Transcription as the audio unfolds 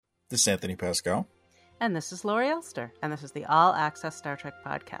This is Anthony Pascal. And this is Laurie Elster, and this is the All Access Star Trek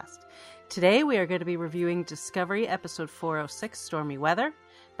podcast. Today we are going to be reviewing Discovery Episode 406, Stormy Weather.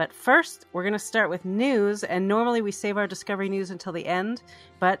 But first, we're going to start with news, and normally we save our Discovery news until the end,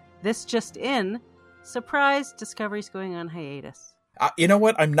 but this just in, surprise, Discovery's going on hiatus. You know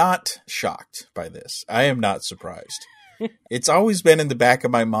what? I'm not shocked by this. I am not surprised. It's always been in the back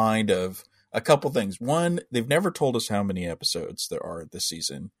of my mind of a couple things. One, they've never told us how many episodes there are this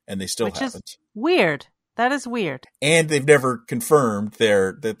season, and they still haven't. Is weird. That is weird. And they've never confirmed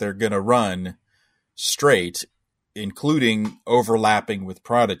that they're going to run straight, including overlapping with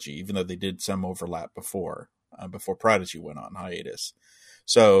Prodigy, even though they did some overlap before Prodigy went on hiatus.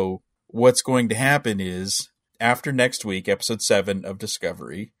 So what's going to happen is, after next week, episode 7 of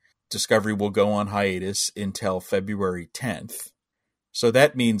Discovery will go on hiatus until February 10th. So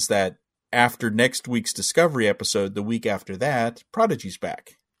that means that after next week's Discovery episode, the week after that, Prodigy's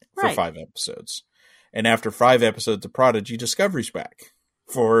back for 5 episodes. And after 5 episodes of Prodigy, Discovery's back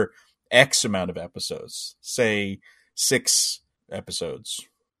for X amount of episodes, say 6 episodes.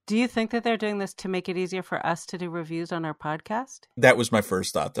 Do you think that they're doing this to make it easier for us to do reviews on our podcast? That was my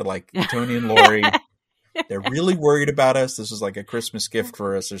first thought. They're like, Tony and Laurie, they're really worried about us. This is like a Christmas gift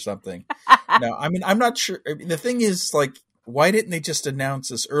for us or something. No, I mean, I'm not sure. I mean, the thing is, like, why didn't they just announce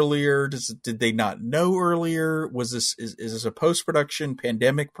this earlier? Did they not know earlier? Was this is this a post-production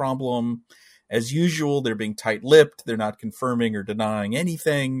pandemic problem? As usual, they're being tight-lipped. They're not confirming or denying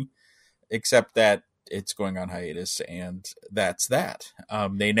anything, except that it's going on hiatus, and that's that.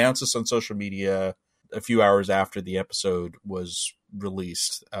 They announced this on social media a few hours after the episode was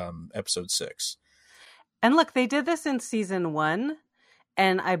released, episode 6. And look, they did this in season 1,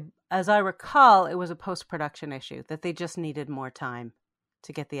 and as I recall, it was a post-production issue, that they just needed more time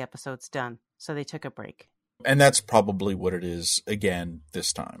to get the episodes done, so they took a break. And that's probably what it is again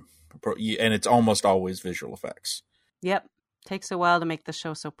this time. And it's almost always visual effects. Yep. Takes a while to make the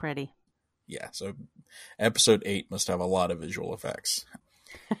show so pretty. Yeah, so episode 8 must have a lot of visual effects.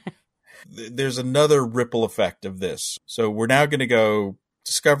 There's another ripple effect of this. So we're now going to go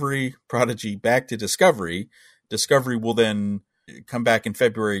Discovery, Prodigy, back to Discovery. Discovery will then come back in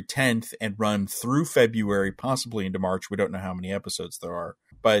February 10th and run through February, possibly into March. We don't know how many episodes there are.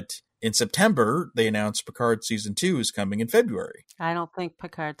 But in September, they announced Picard Season 2 is coming in February. I don't think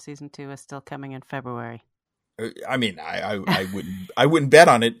Picard Season 2 is still coming in February. I mean, I wouldn't bet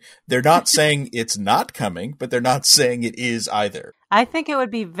on it. They're not saying it's not coming, but they're not saying it is either. I think it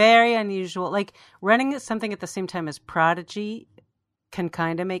would be very unusual. Like, running something at the same time as Prodigy can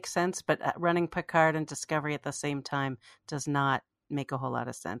kind of make sense, but running Picard and Discovery at the same time does not make a whole lot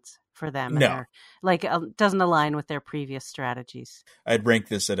of sense for them. No, doesn't align with their previous strategies. I'd rank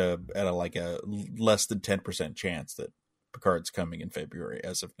this at a less than 10% chance that Picard's coming in February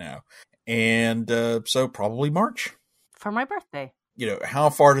as of now, and so probably March for my birthday. You know, how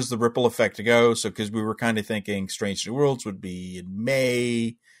far does the ripple effect go? So, because we were kind of thinking Strange New Worlds would be in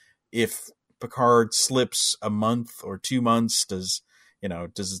May. If Picard slips a month or 2 months, does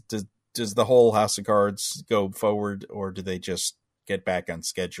the whole House of Cards go forward, or do they just get back on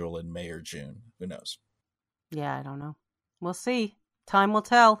schedule in May or June? Who knows? Yeah, I don't know. We'll see. Time will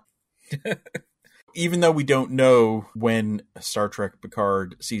tell. Even though we don't know when Star Trek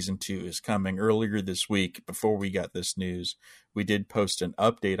Picard Season 2 is coming, earlier this week, before we got this news, we did post an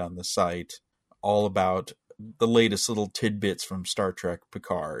update on the site all about the latest little tidbits from Star Trek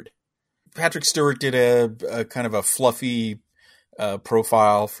Picard. Patrick Stewart did a kind of a fluffy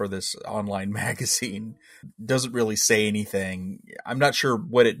profile for this online magazine. Doesn't really say anything. I'm not sure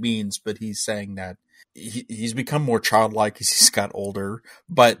what it means, but he's saying that he's become more childlike as he's got older,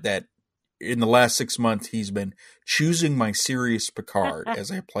 but that in the last 6 months he's been choosing my serious Picard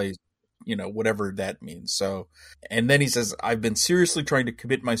as I play, whatever that means. So, and then he says, I've been seriously trying to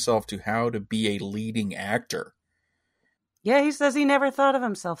commit myself to how to be a leading actor. Yeah, he says he never thought of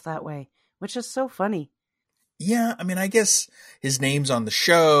himself that way, which is so funny. Yeah, I mean, I guess his name's on the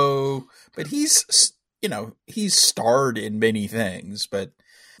show, but he's starred in many things, but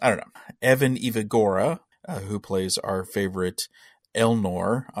I don't know. Evan Evagora, who plays our favorite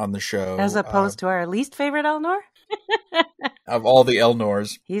Elnor on the show. As opposed to our least favorite Elnor? Of all the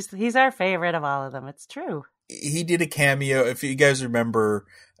Elnors. He's our favorite of all of them. It's true. He did a cameo. If you guys remember...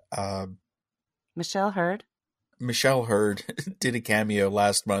 Michelle Hurd did a cameo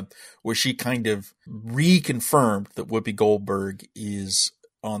last month where she kind of reconfirmed that Whoopi Goldberg is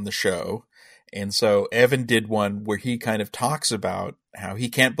on the show. And so Evan did one where he kind of talks about how he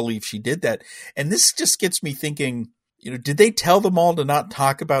can't believe she did that. And this just gets me thinking, did they tell them all to not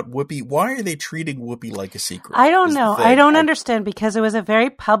talk about Whoopi? Why are they treating Whoopi like a secret? I don't know. I don't understand, because it was a very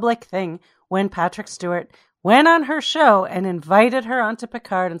public thing when Patrick Stewart went on her show and invited her onto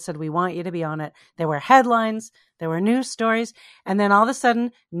Picard and said, we want you to be on it. There were headlines, there were news stories, and then all of a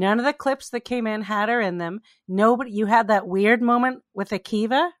sudden, none of the clips that came in had her in them. Nobody. You had that weird moment with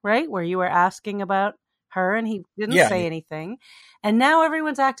Akiva, right, where you were asking about her and he didn't say anything. And now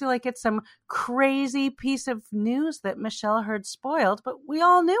everyone's acting like it's some crazy piece of news that Michelle heard spoiled, but we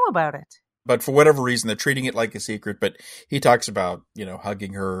all knew about it. But for whatever reason, they're treating it like a secret. But he talks about,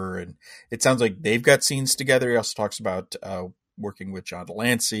 hugging her, and it sounds like they've got scenes together. He also talks about working with John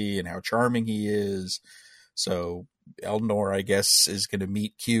Delancey and how charming he is. So Elnor, I guess, is going to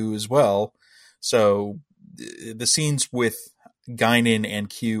meet Q as well. So the scenes with Guinan and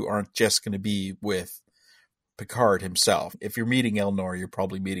Q aren't just going to be with Picard himself. If you're meeting Elnor, you're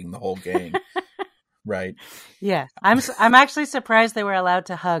probably meeting the whole gang. Right. Yeah. I'm actually surprised they were allowed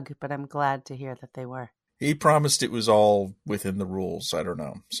to hug, but I'm glad to hear that they were. He promised it was all within the rules. I don't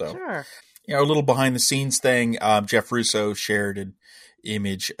know. So, sure. A little behind the scenes thing. Jeff Russo shared an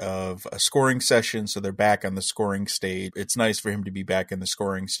image of a scoring session. So they're back on the scoring stage. It's nice for him to be back in the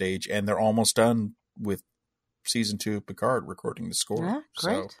scoring stage, and they're almost done with season 2 of Picard recording the score. Yeah,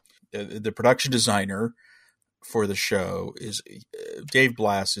 great. So the production designer for the show is Dave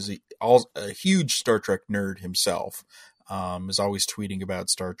Blass, is a huge Star Trek nerd himself, is always tweeting about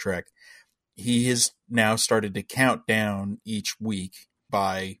Star Trek. He has now started to count down each week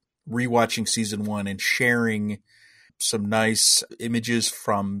by rewatching season 1 and sharing some nice images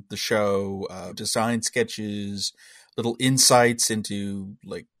from the show, design sketches, little insights into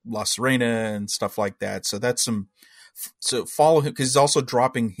like La Sirena and stuff like that. So that's so follow him, because he's also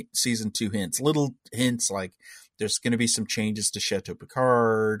dropping season 2 hints, little hints like there's going to be some changes to Chateau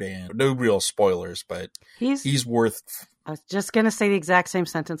Picard, and no real spoilers, but he's worth. I was just going to say the exact same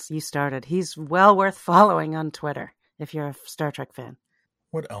sentence you started. He's well worth following on Twitter if you're a Star Trek fan.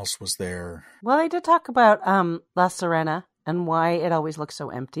 What else was there? Well, I did talk about La Sirena and why it always looks so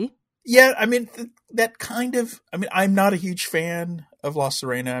empty. Yeah, I mean, that kind of... I mean, I'm not a huge fan of La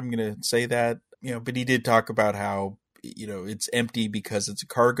Sirena, I'm going to say that. But he did talk about how, it's empty because it's a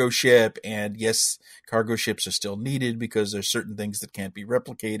cargo ship. And yes, cargo ships are still needed because there's certain things that can't be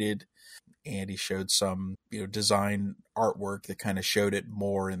replicated. And he showed some, design artwork that kind of showed it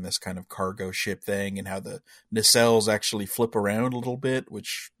more in this kind of cargo ship thing, and how the nacelles actually flip around a little bit,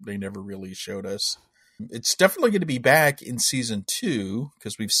 which they never really showed us. It's definitely going to be back in season 2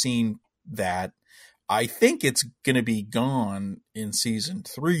 because we've seen that. I think it's going to be gone in season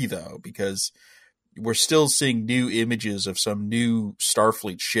 3 though, because we're still seeing new images of some new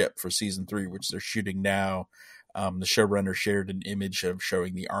Starfleet ship for season 3, which they're shooting now. The showrunner shared an image of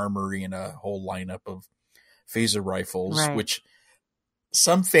showing the armory and a whole lineup of phaser rifles, right, which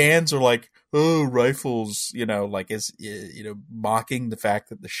some fans are like, oh, rifles, mocking the fact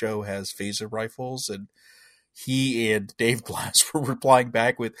that the show has phaser rifles. And he and Dave Glass were replying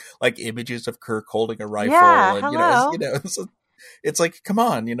back with like images of Kirk holding a rifle. Yeah, and, hello. It's like, come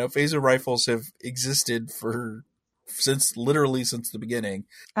on, phaser rifles have existed since the beginning.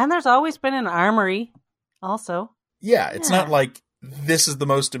 And there's always been an armory also. Yeah, it's not like this is the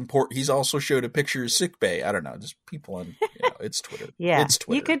most important. He's also showed a picture of sickbay. I don't know, just people on, it's Twitter. Yeah, it's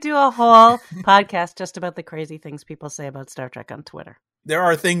Twitter. You could do a whole podcast just about the crazy things people say about Star Trek on Twitter. There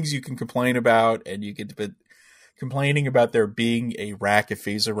are things you can complain about, and but complaining about there being a rack of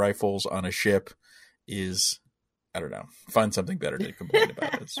phaser rifles on a ship is, I don't know, find something better to complain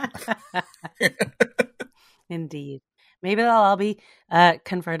about. Indeed. Maybe they'll all be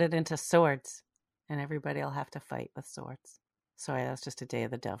converted into swords, and everybody will have to fight with swords. Sorry, that was just a Day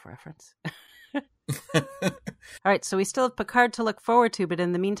of the Dove reference. All right, so we still have Picard to look forward to, but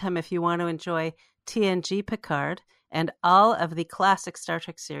in the meantime, if you want to enjoy TNG Picard and all of the classic Star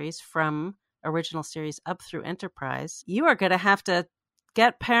Trek series from original series up through Enterprise, you are going to have to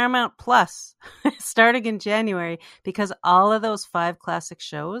get Paramount Plus starting in January, because all of those 5 classic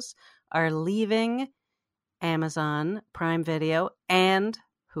shows are leaving Amazon Prime Video and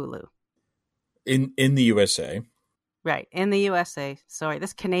Hulu. In the USA. Right, in the USA. Sorry,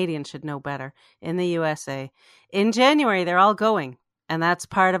 this Canadian should know better. In the USA. In January, they're all going. And that's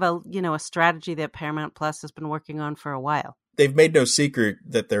part of a strategy that Paramount Plus has been working on for a while. They've made no secret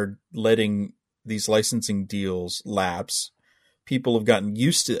that they're letting these licensing deals lapse. People have gotten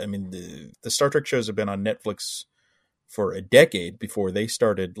used to, the Star Trek shows have been on Netflix for a decade before they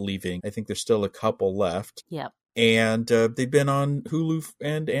started leaving. I think there's still a couple left. Yep. And they've been on Hulu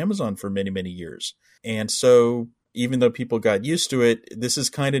and Amazon for many, many years. And so even though people got used to it, this is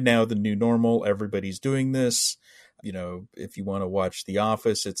kind of now the new normal. Everybody's doing this. If you want to watch The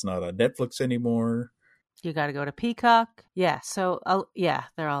Office, it's not on Netflix anymore. You got to go to Peacock. Yeah. So,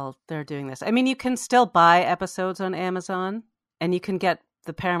 they're doing this. I mean, you can still buy episodes on Amazon, and you can get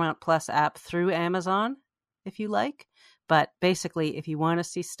the Paramount Plus app through Amazon if you like. But basically, if you want to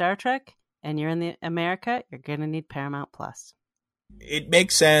see Star Trek and you're in America, you're going to need Paramount Plus. It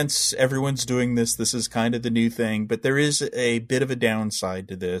makes sense. Everyone's doing this. This is kind of the new thing, but there is a bit of a downside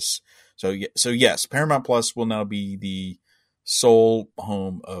to this. So yes, Paramount Plus will now be the sole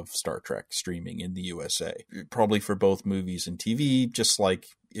home of Star Trek streaming in the USA, probably for both movies and TV. Just like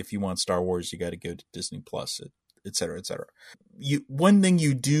if you want Star Wars, you got to go to Disney Plus, et cetera, et cetera. One thing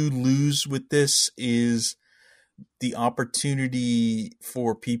you do lose with this is the opportunity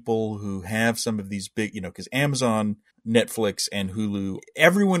for people who have some of these big, because Amazon, Netflix, and Hulu,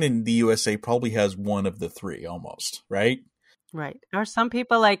 everyone in the USA probably has one of the three almost, right? Right. Or some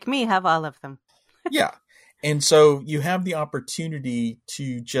people like me have all of them. Yeah. And so you have the opportunity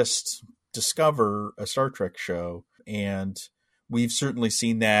to just discover a Star Trek show. And we've certainly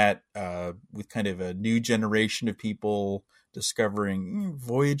seen that with kind of a new generation of people discovering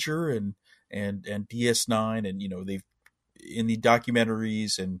Voyager and DS9. And, they've in the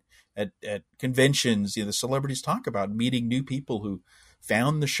documentaries and at conventions, the celebrities talk about meeting new people who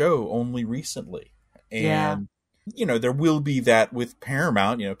found the show only recently. And, there will be that with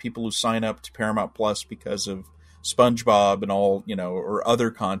Paramount, people who sign up to Paramount Plus because of SpongeBob and all, or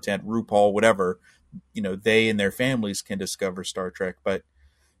other content, RuPaul, whatever, they and their families can discover Star Trek, but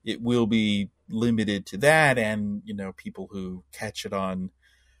it will be limited to that. And, people who catch it on,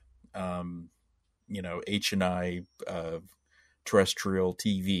 H&I terrestrial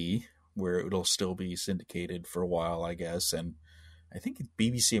TV, where it'll still be syndicated for a while, I guess. And I think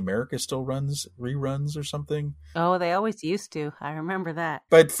BBC America still runs reruns or something. Oh, they always used to. I remember that.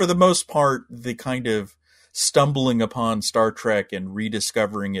 But for the most part, the kind of stumbling upon Star Trek and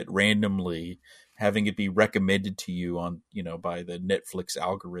rediscovering it randomly, having it be recommended to you on, by the Netflix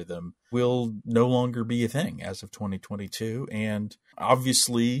algorithm, will no longer be a thing as of 2022. And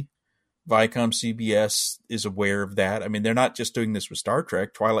obviously, Viacom CBS is aware of that. I mean, they're not just doing this with Star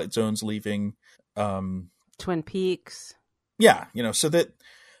Trek. Twilight Zone's leaving. Twin Peaks. Yeah, so that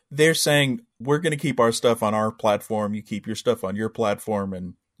they're saying, we're going to keep our stuff on our platform. You keep your stuff on your platform.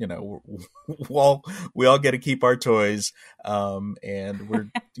 And, we all get to keep our toys.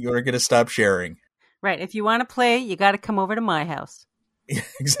 And you're going to stop sharing. Right. If you want to play, you got to come over to my house.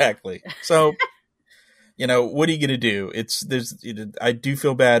 Exactly. So... what are you going to do? I do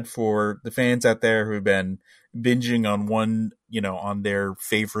feel bad for the fans out there who've been binging on one, on their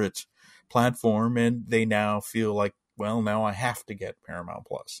favorite platform, and they now feel like, well, now I have to get Paramount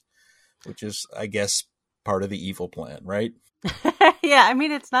Plus, which is, I guess, part of the evil plan, right? Yeah, I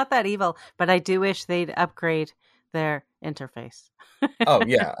mean, it's not that evil, but I do wish they'd upgrade their interface. Oh,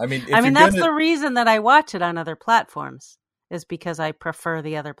 yeah. I mean, that's the reason that I watch it on other platforms. Is because I prefer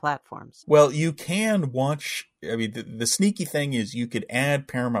the other platforms. Well, you can watch, I mean, the sneaky thing is you could add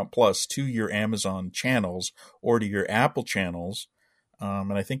Paramount Plus to your Amazon channels or to your Apple channels,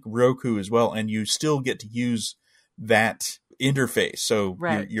 and I think Roku as well, and you still get to use that interface. So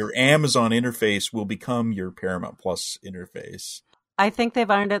your Amazon interface will become your Paramount Plus interface. I think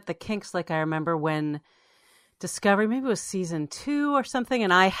they've ironed out the kinks. Like I remember when Discovery, maybe it was season 2 or something,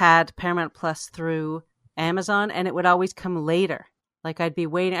 and I had Paramount Plus through Amazon, and it would always come later. Like I'd be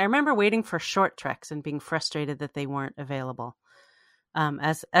waiting. I remember waiting for short treks and being frustrated that they weren't available.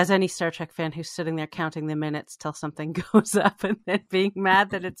 As any Star Trek fan who's sitting there counting the minutes till something goes up and then being mad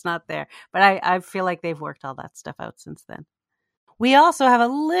that it's not there. But I feel like they've worked all that stuff out since then. We also have a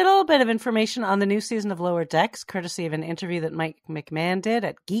little bit of information on the new season of Lower Decks, courtesy of an interview that Mike McMahon did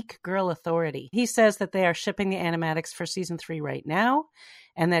at Geek Girl Authority. He says that they are shipping the animatics for season 3 right now,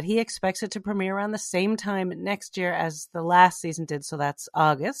 and that he expects it to premiere around the same time next year as the last season did, so that's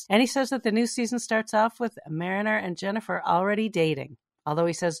August. And he says that the new season starts off with Mariner and Jennifer already dating. Although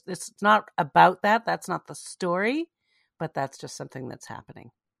he says it's not about that, that's not the story, but that's just something that's happening.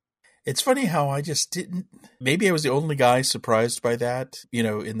 It's funny how I just didn't, maybe I was the only guy surprised by that,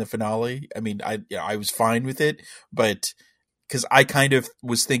 in the finale. I mean, I was fine with it, but because I kind of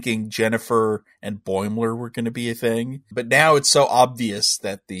was thinking Jennifer and Boimler were going to be a thing. But now it's so obvious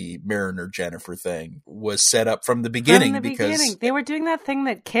that the Mariner Jennifer thing was set up from the beginning. Beginning. They were doing that thing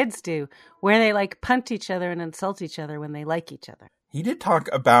that kids do, where they punt each other and insult each other when they like each other. He did talk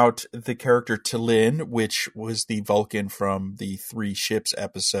about the character T'Lyn, which was the Vulcan from the 3 Ships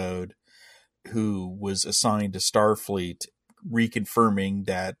episode, who was assigned to Starfleet, reconfirming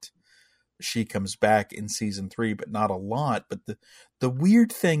that she comes back in season 3, but not a lot. But the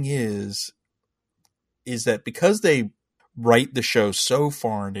weird thing is, is that because they write the show so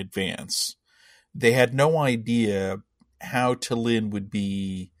far in advance, they had no idea how T'Lyn would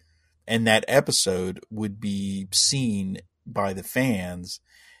be, and that episode would be seen by the fans,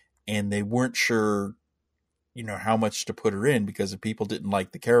 and they weren't sure, how much to put her in, because if people didn't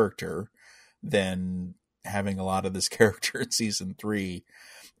like the character, then having a lot of this character in season 3.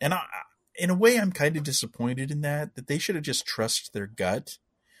 And in a way, I'm kind of disappointed in that they should have just trusted their gut,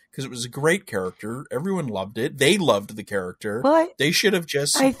 because it was a great character. Everyone loved it. They loved the character. Well, they should have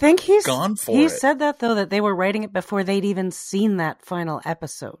just gone for it. He said that, though, that they were writing it before they'd even seen that final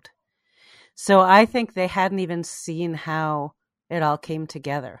episode. So I think they hadn't even seen how it all came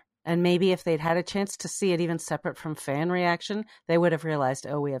together. And maybe if they'd had a chance to see it even separate from fan reaction, they would have realized,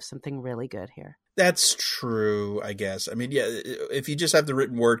 oh, we have something really good here. That's true, I guess. I mean, yeah, if you just have the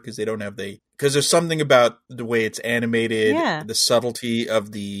written word, because they don't have because there's something about the way it's animated, the subtlety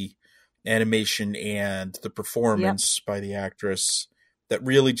of the animation and the performance by the actress that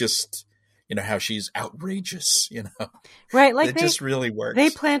really just, how she's outrageous, Right, like it just really works. They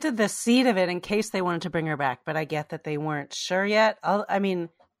planted the seed of it in case they wanted to bring her back, but I get that they weren't sure yet. I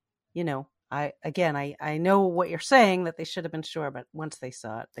know what you're saying, that they should have been sure, but once they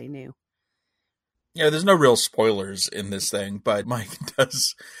saw it, they knew. Yeah, there's no real spoilers in this thing, but Mike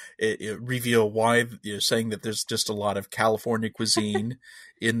does reveal why you're saying that there's just a lot of California cuisine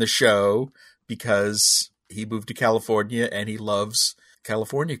in the show, because he moved to California and he loves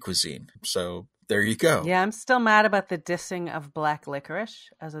California cuisine. So there you go. Yeah, I'm still mad about the dissing of black licorice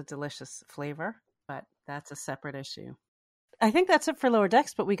as a delicious flavor, but that's a separate issue. I think that's it for Lower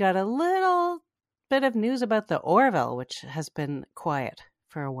Decks, but we got a little bit of news about the Orville, which has been quiet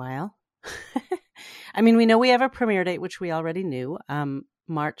for a while. I mean, we know we have a premiere date, which we already knew,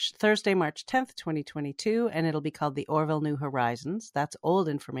 Thursday, March 10th, 2022, and it'll be called The Orville New Horizons. That's old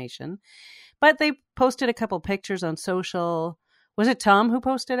information. But they posted a couple pictures on social. Was it Tom who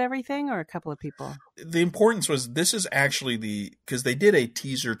posted everything, or a couple of people? The importance was, this is actually because they did a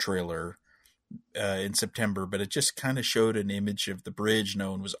teaser trailer in September, but it just kind of showed an image of the bridge.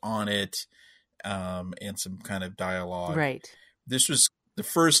 No one was on it, and some kind of dialogue. Right. This was the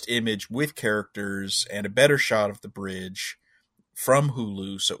first image with characters and a better shot of the bridge from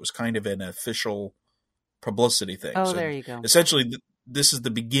Hulu, so it was kind of an official publicity thing. Oh, so there you go. Essentially, this is the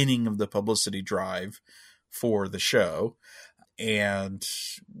beginning of the publicity drive for the show, and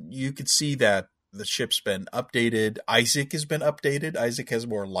you could see that the ship's been updated. Isaac has been updated. Isaac has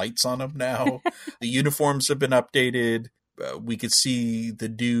more lights on him now. The uniforms have been updated. We could see the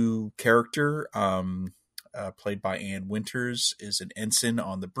new character, played by Ann Winters, is an ensign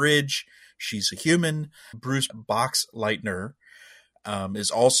on the bridge. She's a human. Bruce Boxleitner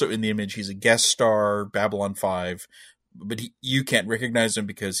is also in the image. He's a guest star, Babylon 5, but you can't recognize him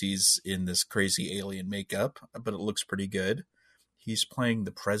because he's in this crazy alien makeup, but it looks pretty good. He's playing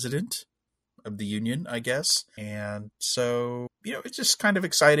the president of the Union, I guess. And so, it's just kind of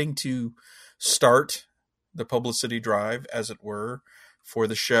exciting to start the publicity drive, as it were, for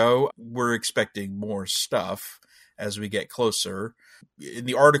the show. We're expecting more stuff as we get closer. In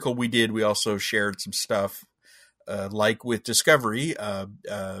the article we did, we also shared some stuff, like with Discovery.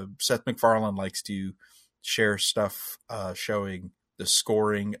 Seth MacFarlane likes to share stuff showing the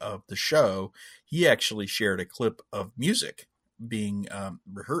scoring of the show. He actually shared a clip of music being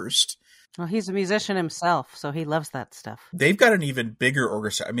rehearsed. Well, he's a musician himself, so he loves that stuff. They've got an even bigger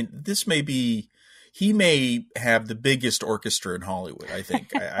orchestra. I mean, he may have the biggest orchestra in Hollywood, I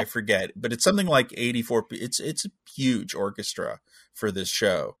think. I forget, but it's something like 84. It's a huge orchestra for this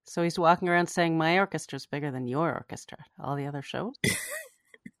show. So he's walking around saying, my orchestra's bigger than your orchestra. All the other shows?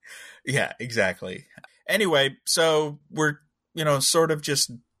 Yeah, exactly. Anyway, so we're, sort of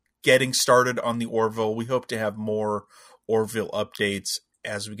just getting started on the Orville. We hope to have more Orville updates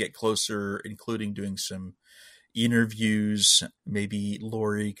as we get closer, including doing some interviews. Maybe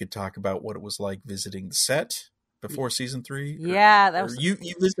Lori could talk about what it was like visiting the set before season 3. Yeah, that was. You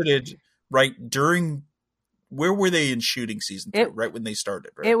visited right during. Where were they in shooting season 3? Right when they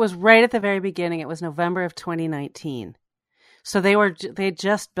started, right? It was right at the very beginning. It was November of 2019. So they had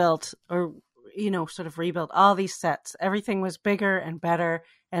just built, or sort of rebuilt all these sets. Everything was bigger and better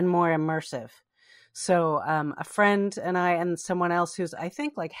and more immersive. So a friend and I and someone else who's, I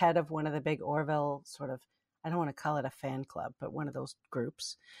think, like head of one of the big Orville sort of, I don't want to call it a fan club, but one of those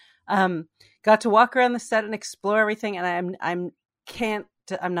groups, got to walk around the set and explore everything. And I'm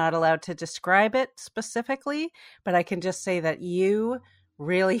not allowed to describe it specifically, but I can just say that you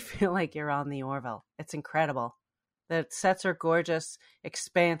really feel like you're on the Orville. It's incredible. The sets are gorgeous,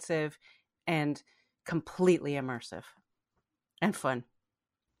 expansive, and completely immersive and fun.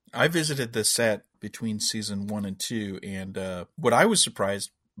 I visited the set between season 1 and 2. And what I was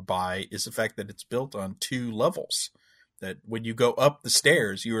surprised by is the fact that it's built on 2 levels. That when you go up the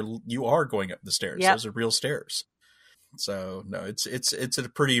stairs, you are going up the stairs. Yep. Those are real stairs. So no, it's a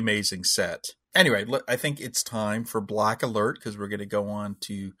pretty amazing set. Anyway, I think it's time for Black Alert, because we're going to go on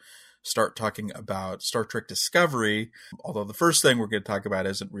to start talking about Star Trek Discovery. Although the first thing we're going to talk about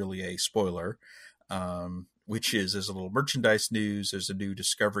isn't really a spoiler, which is there's a little merchandise news. There's a new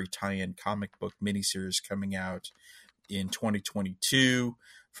Discovery tie-in comic book miniseries coming out in 2022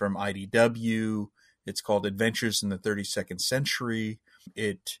 from IDW. It's called Adventures in the 32nd Century.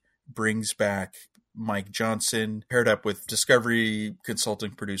 It brings back Mike Johnson, paired up with Discovery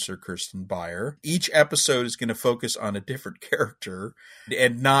consulting producer Kirsten Beyer. Each episode is going to focus on a different character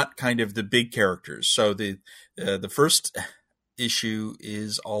and not kind of the big characters. So the first issue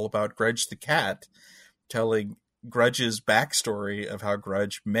is all about Grudge the cat, telling Grudge's backstory of how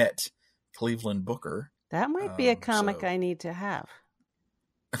Grudge met Cleveland Booker. That might be a comic I need to have.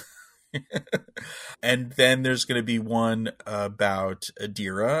 And then there's going to be one about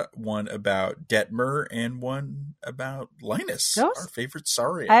Adira, one about Detmer, and one about Linus, our favorite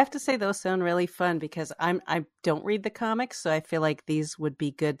Saurian. I have to say those sound really fun because I don't read the comics, so I feel like these would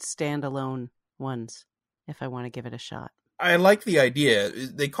be good standalone ones if I want to give it a shot. I like the idea.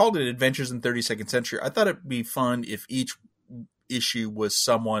 They called it Adventures in 32nd Century. I thought it'd be fun if each issue was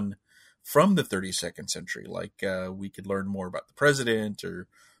someone from the 32nd century. Like we could learn more about the president, or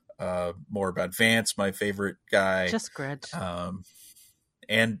more about Vance, my favorite guy. Just Grudge.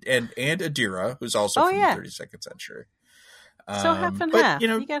 And Adira, who's also from the 32nd century. So half and half.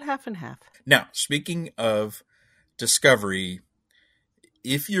 You got half and half. Now, speaking of Discovery,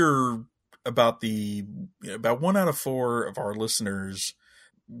 if you're about 1 out of 4 of our listeners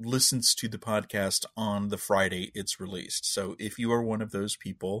listens to the podcast on the Friday it's released. So if you are one of those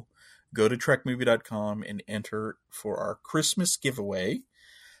people, go to trekmovie.com and enter for our Christmas giveaway.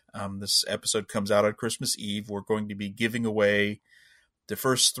 This episode comes out on Christmas Eve. We're going to be giving away the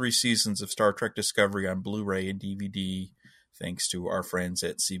first 3 seasons of Star Trek Discovery on Blu-ray and DVD, thanks to our friends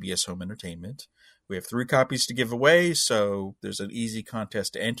at CBS Home Entertainment. We have 3 copies to give away, so there's an easy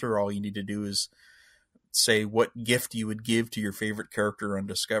contest to enter. All you need to do is say what gift you would give to your favorite character on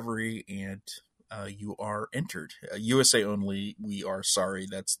Discovery, and you are entered. USA only. We are sorry.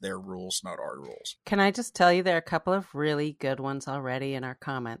 That's their rules, not our rules. Can I just tell you there are a couple of really good ones already in our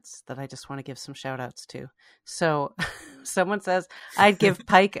comments that I just want to give some shout outs to. So someone says, I'd give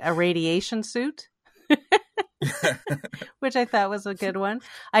Pike a radiation suit, which I thought was a good one.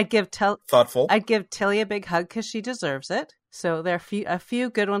 I'd give thoughtful. I'd give Tilly a big hug because she deserves it. So there are a few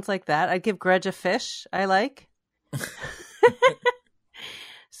good ones like that. I'd give Grudge a fish. I like.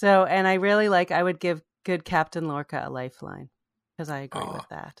 So, and I really I would give good Captain Lorca a lifeline, because I agree with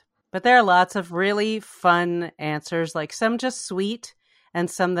that. But there are lots of really fun answers, like some just sweet and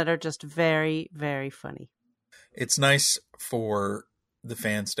some that are just very, very funny. It's nice for the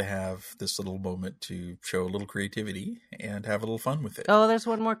fans to have this little moment to show a little creativity and have a little fun with it. Oh, there's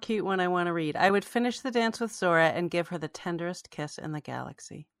one more cute one I want to read. I would finish the dance with Zora and give her the tenderest kiss in the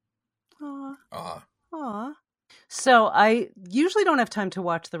galaxy. Aw. Aw. Aw. So I usually don't have time to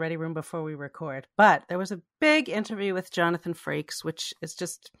watch The Ready Room before we record, but there was a big interview with Jonathan Frakes, which is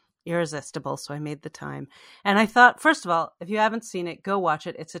just irresistible, so I made the time. And I thought, first of all, if you haven't seen it, go watch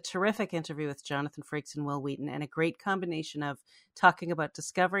it. It's a terrific interview with Jonathan Frakes and Will Wheaton, and a great combination of talking about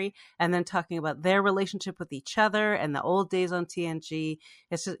Discovery and then talking about their relationship with each other and the old days on TNG.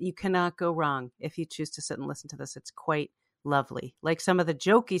 It's just, you cannot go wrong if you choose to sit and listen to this. It's quite lovely. Like, some of the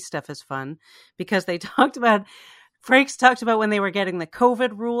jokey stuff is fun because they Frakes talked about when they were getting the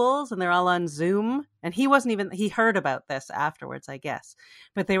COVID rules and they're all on Zoom, and he heard about this afterwards, I guess.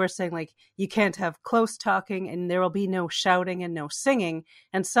 But they were saying, like, you can't have close talking and there will be no shouting and no singing.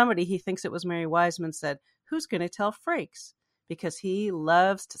 And somebody, he thinks it was Mary Wiseman, said, who's going to tell Frakes? Because he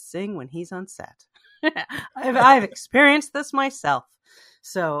loves to sing when he's on set. I've experienced this myself.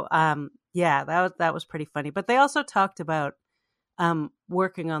 So, yeah, that was pretty funny. But they also talked about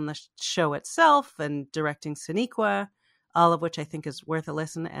working on the show itself and directing Sonequa, all of which I think is worth a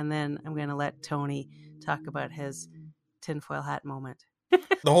listen. And then I'm going to let Tony talk about his tinfoil hat moment.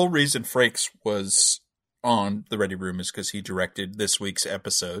 The whole reason Frakes was on The Ready Room is because he directed this week's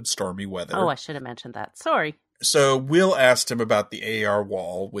episode, Stormy Weather. Oh, I should have mentioned that. Sorry. So Will asked him about the AR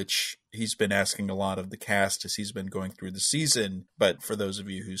wall, which he's been asking a lot of the cast as he's been going through the season. But for those of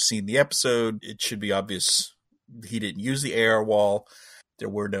you who've seen the episode, it should be obvious he didn't use the AR wall. There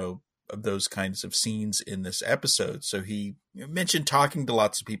were no of those kinds of scenes in this episode. So he mentioned talking to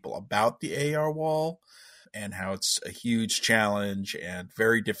lots of people about the AR wall. and how it's a huge challenge and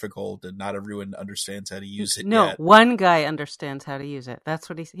very difficult, and not everyone understands how to use it No, yet. one guy understands how to use it. That's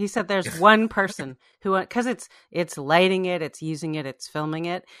what he said. There's one person who, because it's lighting it, it's using it, it's filming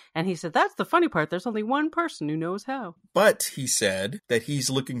it, and he said that's the funny part. There's only one person who knows how. But he said that he's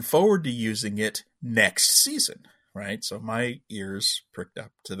looking forward to using it next season, right? So my ears pricked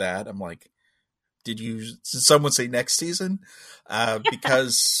up to that. I'm like, did someone say next season?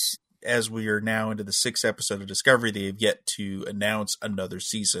 Because as we are now into the 6th episode of Discovery, they have yet to announce another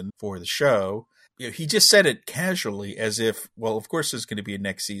season for the show. He just said it casually as if, well, of course there's going to be a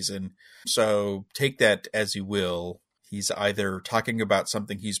next season. So take that as you will. He's either talking about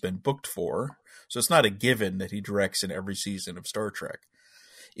something he's been booked for. So it's not a given that he directs in every season of Star Trek.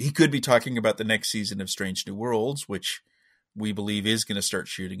 He could be talking about the next season of Strange New Worlds, which we believe is going to start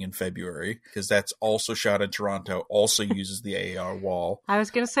shooting in February, because that's also shot in Toronto, also uses the AR wall. I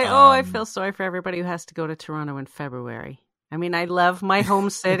was going to say, I feel sorry for everybody who has to go to Toronto in February. I mean, I love my home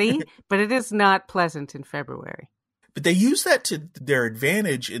city, but it is not pleasant in February. But they use that to their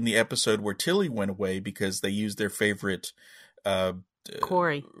advantage in the episode where Tilly went away, because they used their favorite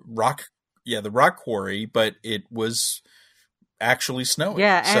quarry. The rock quarry, but it was actually snowing.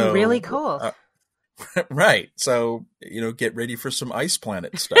 Yeah, and really cold. Right. So, get ready for some Ice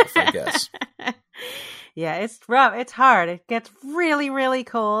Planet stuff, I guess. Yeah, it's rough. It's hard. It gets really, really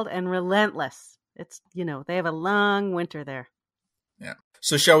cold and relentless. It's, they have a long winter there. Yeah.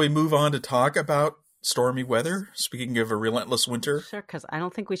 So shall we move on to talk about stormy weather? Speaking of a relentless winter. Sure, because I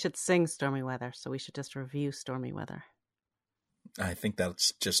don't think we should sing stormy weather, so we should just review stormy weather. I think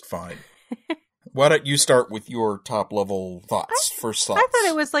that's just fine. Why don't you start with your top level first thoughts? I thought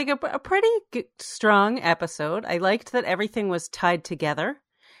it was like a pretty strong episode. I liked that everything was tied together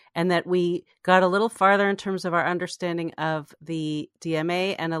and that we got a little farther in terms of our understanding of the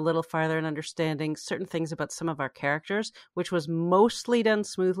DMA and a little farther in understanding certain things about some of our characters, which was mostly done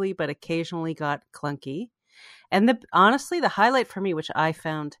smoothly, but occasionally got clunky. And honestly, the highlight for me, which I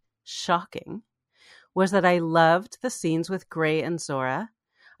found shocking, was that I loved the scenes with Gray and Zora.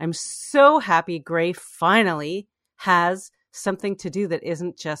 I'm so happy Gray finally has something to do that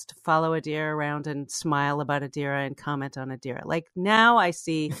isn't just follow Adira around and smile about Adira and comment on Adira. Like, now I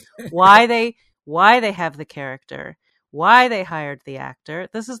see why they have the character, why they hired the actor.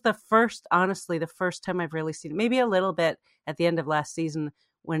 This is the first time I've really seen it. Maybe a little bit at the end of last season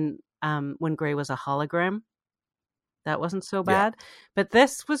when Gray was a hologram. That wasn't so bad. Yeah. But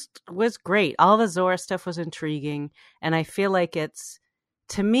this was great. All the Zora stuff was intriguing, and I feel like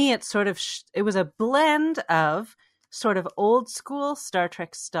to me, it's sort of, it was a blend of sort of old school Star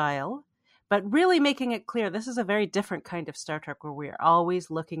Trek style, but really making it clear this is a very different kind of Star Trek where we're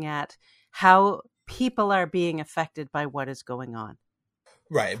always looking at how people are being affected by what is going on.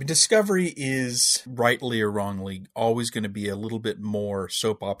 Right. I mean, Discovery is, rightly or wrongly, always going to be a little bit more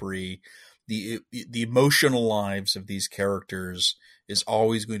soap opera-y. The emotional lives of these characters is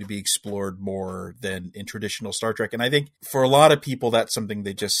always going to be explored more than in traditional Star Trek. And I think for a lot of people, that's something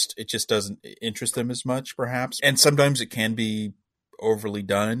it just doesn't interest them as much, perhaps. And sometimes it can be overly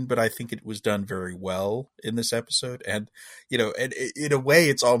done, but I think it was done very well in this episode. And, and in a way,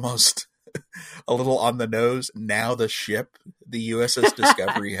 it's almost a little on the nose. Now the ship, the USS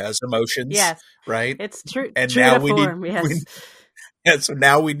Discovery, has emotions. Yes. Right? It's true. And true now to form, yes. And so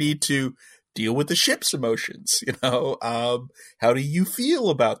now we need to deal with the ship's emotions. How do you feel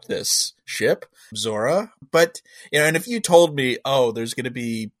about this ship, Zora? But, and if you told me, there's going to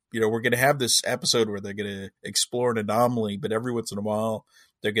be, we're going to have this episode where they're going to explore an anomaly, but every once in a while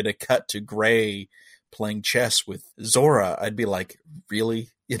they're going to cut to Gray playing chess with Zora, I'd be like, really?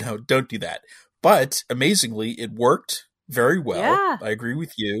 Don't do that. But amazingly, it worked very well. Yeah. I agree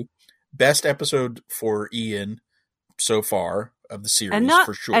with you. Best episode for Ian so far of the series,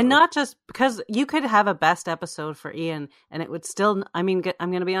 for sure. And not just because you could have a best episode for Ian and it would still, I'm going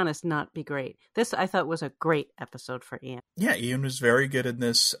to be honest, not be great. This I thought was a great episode for Ian. Yeah, Ian was very good in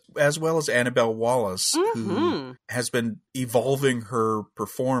this, as well as Annabelle Wallace, who has been evolving her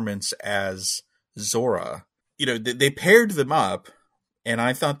performance as Zora. They paired them up, and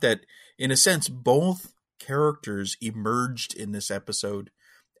I thought that, in a sense, both characters emerged in this episode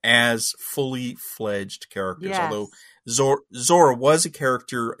as fully fledged characters. Yes. Although Zora was a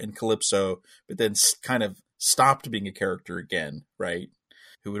character in Calypso, but then kind of stopped being a character again, right?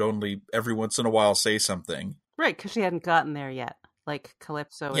 Who would only every once in a while say something. Right, because she hadn't gotten there yet. Like,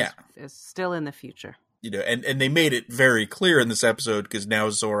 Calypso is still in the future. And they made it very clear in this episode, because now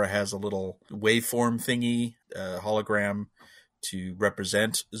Zora has a little waveform thingy, hologram, to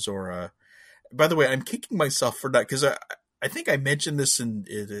represent Zora. By the way, I'm kicking myself for that, because I think I mentioned this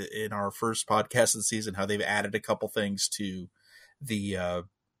in our first podcast of the season, how they've added a couple things to the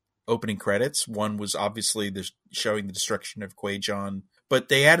opening credits. One was obviously showing the destruction of Kwai-Jon, but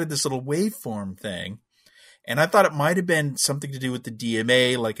they added this little waveform thing. And I thought it might have been something to do with the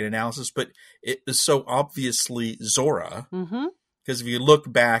DMA, like an analysis, but it was so obviously Zora. Mm-hmm. Because if you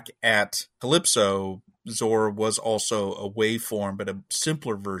look back at Calypso, Zora was also a waveform, but a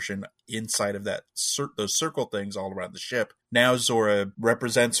simpler version inside of those circle things all around the ship. Now Zora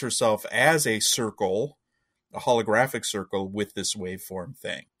represents herself as a circle, a holographic circle with this waveform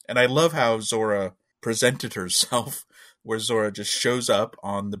thing. And I love how Zora presented herself, where Zora just shows up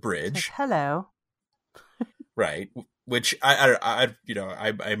on the bridge. Like, hello. Right. Which I'm a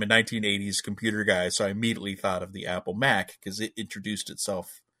 1980s computer guy, so I immediately thought of the Apple Mac because it introduced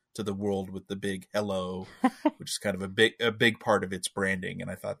itself to the world with the big hello, which is kind of a big part of its branding.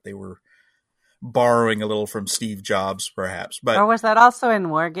 And I thought they were borrowing a little from Steve Jobs, perhaps. But or was that also in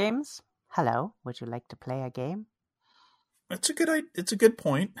War Games? Hello, would you like to play a game? It's a good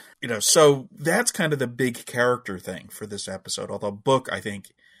point. So that's kind of the big character thing for this episode. Although Book, I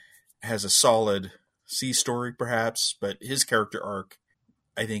think, has a solid C story, perhaps, but his character arc,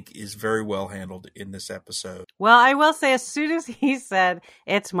 I think, is very well handled in this episode. Well, I will say, as soon as he said,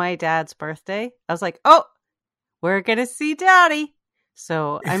 it's my dad's birthday, I was like, oh, we're going to see Daddy.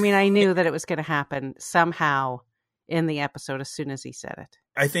 So, I mean, I knew that it was going to happen somehow in the episode as soon as he said it.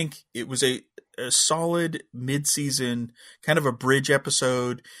 I think it was a solid mid-season, kind of a bridge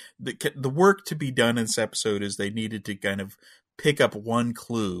episode. The work to be done in this episode is they needed to kind of pick up one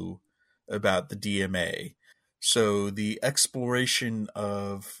clue about the DMA. So the exploration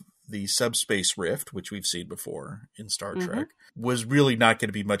of the subspace rift, which we've seen before in Star Trek, was really not going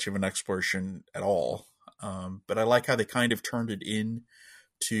to be much of an exploration at all. But I like how they kind of turned it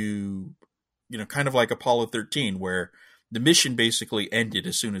into, kind of like Apollo 13, where the mission basically ended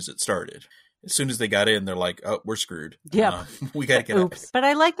as soon as it started. As soon as they got in, they're like, "Oh, we're screwed. Yep. We got to get out." But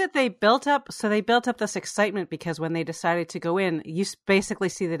I like that they built up this excitement, because when they decided to go in, you basically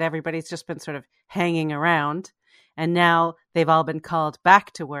see that everybody's just been sort of hanging around, and now they've all been called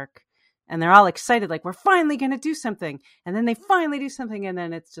back to work, and they're all excited, like, we're finally going to do something. And then they finally do something, and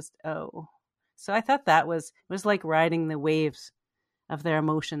then it's just, oh. So I thought it was like riding the waves of their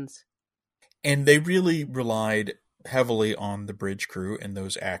emotions. And they really relied heavily on the bridge crew and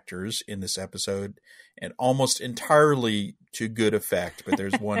those actors in this episode, and almost entirely to good effect. But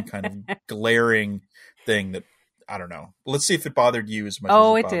there's one kind of glaring thing that, I don't know. Let's see if it bothered you as much as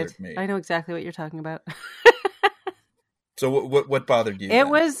it bothered me. I know exactly what you're talking about. So what bothered you? It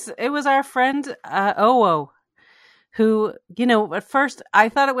was our friend Owo, who, at first I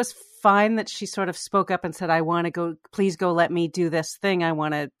thought it was fine that she sort of spoke up and said, I want to go, please go, let me do this thing. I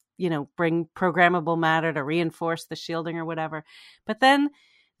want to, bring programmable matter to reinforce the shielding or whatever. But then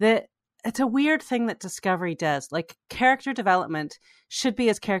it's a weird thing that Discovery does. Like, character development should be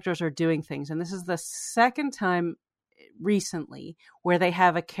as characters are doing things. And this is the second time recently where they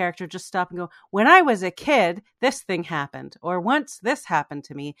have a character just stop and go, when I was a kid, this thing happened, or once this happened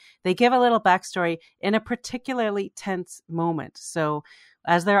to me. They give a little backstory in a particularly tense moment. So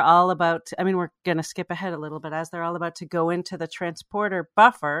as they're all about, we're going to skip ahead a little bit, as they're all about to go into the transporter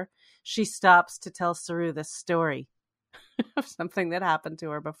buffer, she stops to tell Saru this story of something that happened to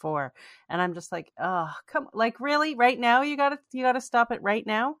her before. And I'm just like, oh, come, like, really? Right now? You gotta stop it right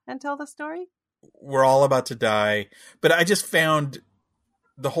now and tell the story? We're all about to die. But I just found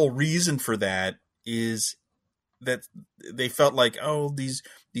the whole reason for that is that they felt like, oh, these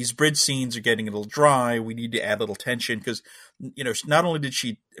bridge scenes are getting a little dry. We need to add a little tension because, not only did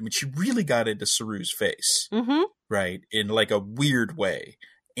she really got into Saru's face, right, in like a weird way.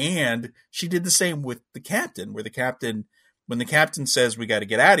 And she did the same with the captain, when the captain says, we got to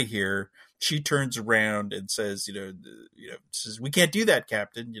get out of here, she turns around and says, says, we can't do that,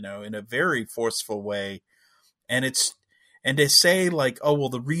 Captain, in a very forceful way. And to say like, oh, well,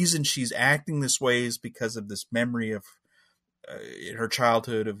 the reason she's acting this way is because of this memory of in her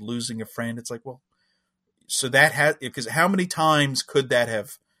childhood of losing a friend. It's like, well, so because how many times could that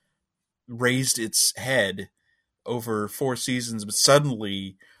have raised its head over 4 seasons, but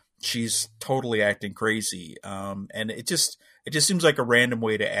suddenly she's totally acting crazy. And it just seems like a random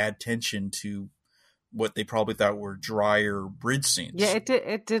way to add tension to what they probably thought were drier bridge scenes. Yeah,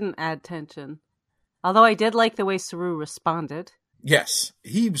 it didn't add tension. Although I did like the way Saru responded. Yes,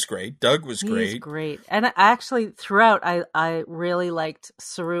 he was great. Doug was great. He's great. And actually, throughout, I really liked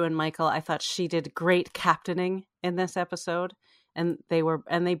Saru and Michael. I thought she did great captaining in this episode. And they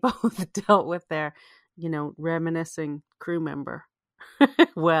both dealt with their, reminiscing crew member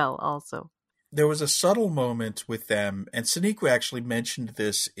well also. there was a subtle moment with them, and Sonequa actually mentioned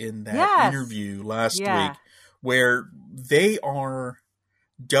this in that Yes. interview last Yeah. week, where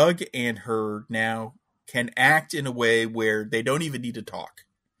Doug and her now can act in a way where they don't even need to talk.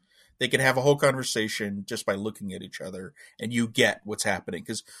 They can have a whole conversation just by looking at each other, and you get what's happening.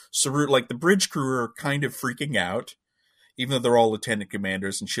 Because Saru, like the bridge crew, are kind of freaking out, even though they're all lieutenant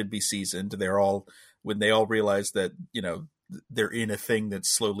commanders and should be seasoned. When they all realize that, they're in a thing that's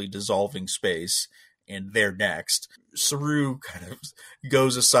slowly dissolving space, and they're next. Saru kind of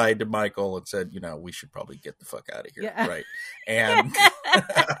goes aside to Michael and said, we should probably get the fuck out of here. Yeah. Right. And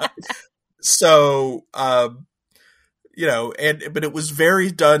so, but it was very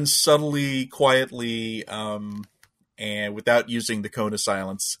done subtly, quietly, and without using the cone of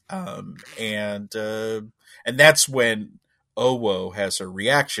silence. And that's when Owo has her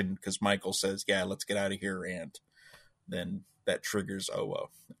reaction, because Michael says, yeah, let's get out of here. And then that triggers Owo.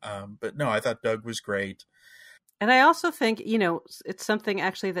 But no, I thought Doug was great. And I also think, it's something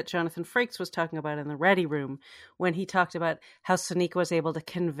actually that Jonathan Frakes was talking about in the Ready Room when he talked about how Sonequa was able to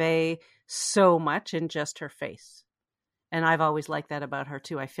convey so much in just her face. And I've always liked that about her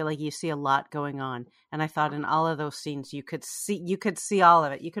too. I feel like you see a lot going on. And I thought in all of those scenes, you could see all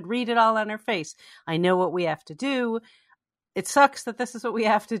of it. You could read it all on her face. I know what we have to do. It sucks that this is what we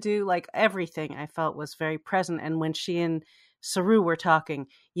have to do. Like everything I felt was very present. And when she and Saru were talking,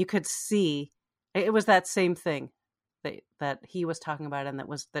 you could see it was that same thing that he was talking about and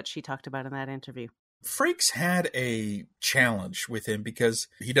that she talked about in that interview. Frakes had a challenge with him because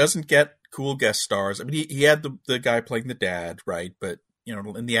he doesn't get cool guest stars. I mean, he had the guy playing the dad, right? But,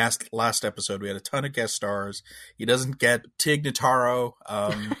 in the last episode, we had a ton of guest stars. He doesn't get Tig Notaro.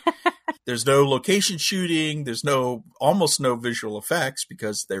 There's no location shooting. There's almost no visual effects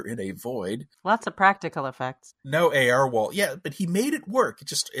because they're in a void. Lots of practical effects. No AR wall. Yeah, but he made it work.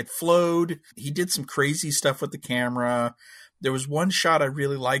 It flowed. He did some crazy stuff with the camera. There was one shot I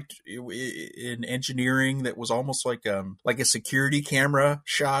really liked in engineering that was almost like a security camera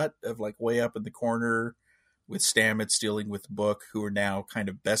shot of like way up in the corner with Stamets dealing with Book, who are now kind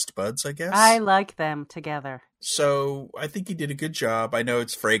of best buds, I guess. I like them together. So I think he did a good job. I know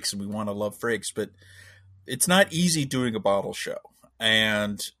it's Frakes and we want to love Frakes, but it's not easy doing a bottle show.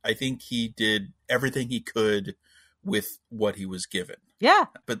 And I think he did everything he could with what he was given. Yeah.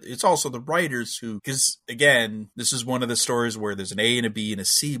 But it's also the writers because again, this is one of the stories where there's an A and a B and a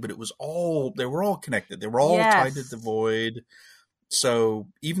C, but they were all connected. They were all tied to the void. So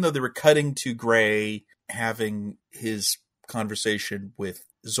even though they were cutting to Gray having his conversation with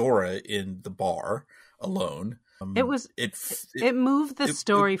Zora in the bar alone, it moved the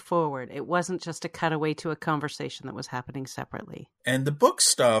story forward. It wasn't just a cutaway to a conversation that was happening separately. And the book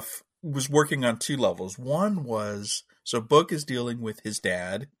stuff was working on two levels. One was, so Book is dealing with his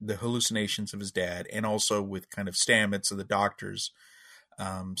dad, the hallucinations of his dad, and also with kind of Stamets and the doctors.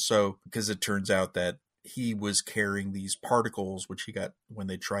 Because it turns out that he was carrying these particles, which he got when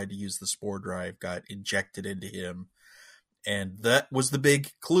they tried to use the spore drive, got injected into him. And that was the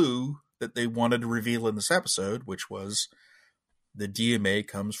big clue that they wanted to reveal in this episode, which was the DMA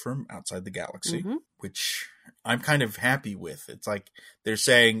comes from outside the galaxy, which I'm kind of happy with. It's like they're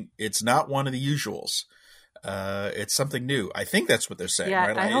saying it's not one of the usuals. It's something new. I think that's what they're saying. Yeah,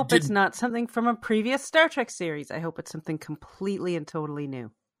 right? I hope it's not something from a previous Star Trek series. I hope it's something completely and totally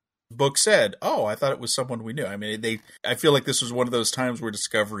new. Book said, "Oh, I thought it was someone we knew." I mean, I feel like this was one of those times where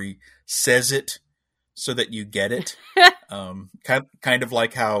Discovery says it so that you get it. Kind of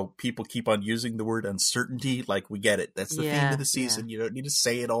like how people keep on using the word uncertainty. Like, we get it. That's the theme of the season. You don't need to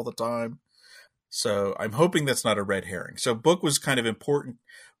say it all the time. So I'm hoping that's not a red herring. So Book was kind of important,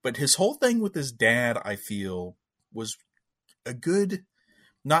 but his whole thing with his dad, I feel, was a good,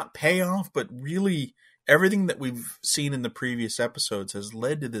 not payoff, but really everything that we've seen in the previous episodes has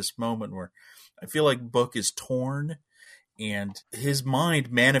led to this moment where I feel like Book is torn, and his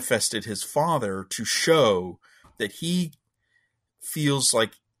mind manifested his father to show that he feels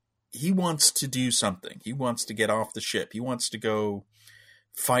like he wants to do something. He wants to get off the ship. He wants to go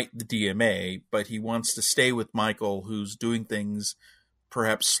fight the DMA, but he wants to stay with Michael, who's doing things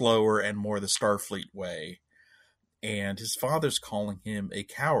perhaps slower and more the Starfleet way. And his father's calling him a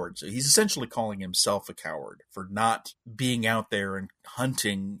coward. So he's essentially calling himself a coward for not being out there and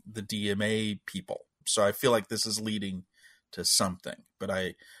hunting the DMA people. So I feel like this is leading to something, but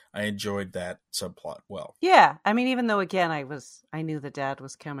I enjoyed that subplot well. Yeah. I mean, even though, again, I knew the dad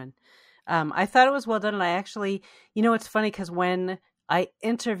was coming. I thought it was well done. And I actually, it's funny because when I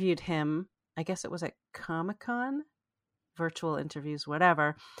interviewed him, I guess it was at Comic-Con, virtual interviews,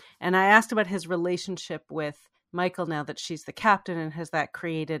 whatever. And I asked about his relationship with Michael now that she's the captain, and has that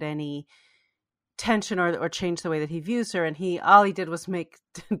created any tension or change the way that he views her. And all he did was make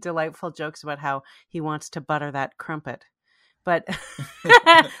delightful jokes about how he wants to butter that crumpet. But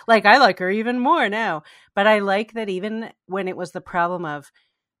like, I like her even more now. But I like that even when it was the problem of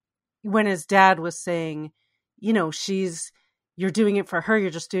when his dad was saying, you know, you're doing it for her,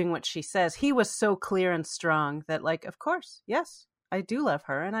 you're just doing what she says. He was so clear and strong that, like, of course, yes, I do love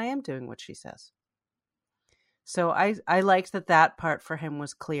her and I am doing what she says. So I liked that part for him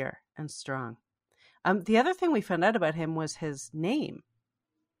was clear and strong. The other thing we found out about him was his name,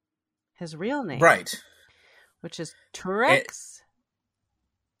 his real name. Right. Which is Trex.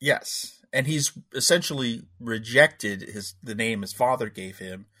 Yes. And he's essentially rejected the name his father gave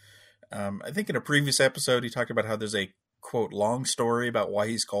him. I think in a previous episode, he talked about how there's a, quote, long story about why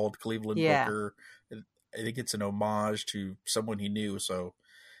he's called Cleveland Booker. I think it's an homage to someone he knew. So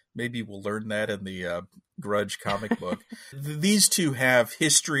maybe we'll learn that in the Grudge comic book. These two have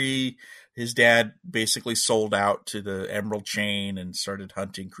history. His dad basically sold out to the Emerald Chain and started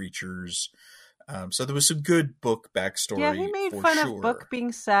hunting creatures. So there was some good Book backstory. Yeah, he made fun of Book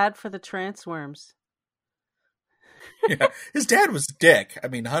being sad for the transworms. Yeah, his dad was a dick. I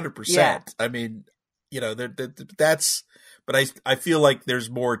mean, 100%. Yeah. I mean, you know, that's. But I feel like there's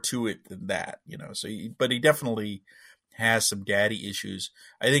more to it than that, you know. So, but he definitely has some daddy issues.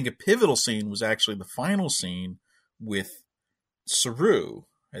 I think a pivotal scene was actually the final scene with Saru,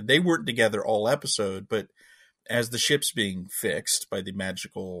 and they weren't together all episode, but as the ship's being fixed by the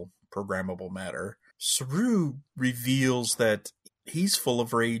magical programmable matter, Saru reveals that he's full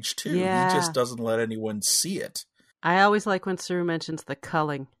of rage too. Yeah. He just doesn't let anyone see it. I always like when Saru mentions the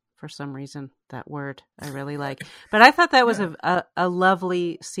culling for some reason. That word I really like. But I thought that was a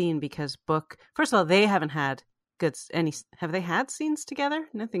lovely scene because Book, first of all, they haven't had have they had scenes together?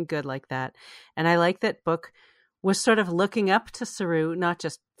 Nothing good like that. And I like that Book was sort of looking up to Saru, not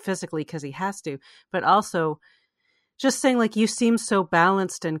just physically because he has to, but also just saying, like, you seem so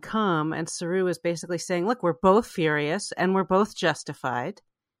balanced and calm. And Saru is basically saying, look, we're both furious and we're both justified,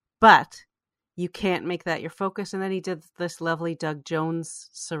 but you can't make that your focus. And then he did this lovely Doug Jones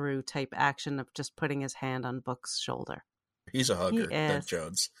Saru type action of just putting his hand on Book's shoulder. He's a hugger, Doug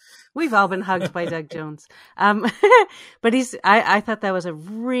Jones. We've all been hugged by Doug Jones. But I thought that was a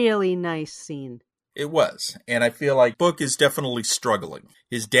really nice scene. It was. And I feel like Book is definitely struggling.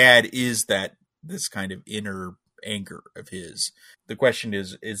 His dad is this kind of inner anger of his. The question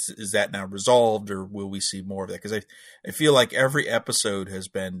is that now resolved, or will we see more of that? Because I feel like every episode has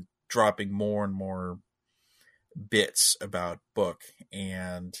been dropping more and more bits about Book,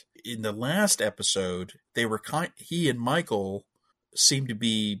 and in the last episode they were he and Michael seemed to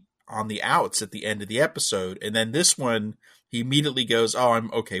be on the outs at the end of the episode, and then this one he immediately goes, oh,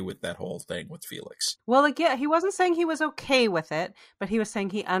 I'm okay with that whole thing with Felix. Well, again, he wasn't saying he was okay with it, but he was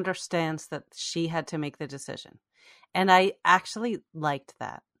saying he understands that she had to make the decision. And I actually liked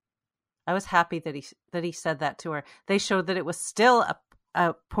that. I was happy that he said that to her. They showed that it was still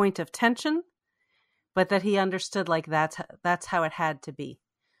a point of tension, but that he understood, like, that's how it had to be.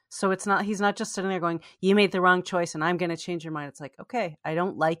 So he's not just sitting there going, you made the wrong choice and I'm going to change your mind. It's like, okay, I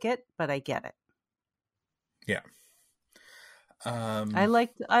don't like it, but I get it. Yeah. I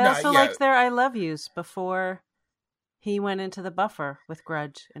also liked their I love yous before he went into the buffer with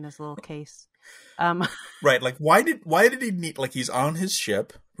Grudge in his little case. Right. Like, why did he need, like, he's on his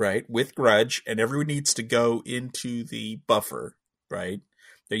ship, right, with Grudge, and everyone needs to go into the buffer, right?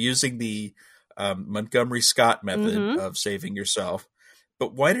 They're using the Montgomery Scott method of saving yourself.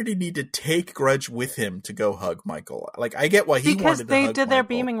 But why did he need to take Grudge with him to go hug Michael? Like, I get why he wanted to hug Michael. Because they did their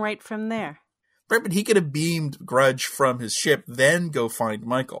beaming right from there. Right, but he could have beamed Grudge from his ship, then go find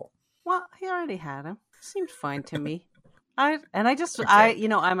Michael. Well, he already had him. Seemed fine to me. I'm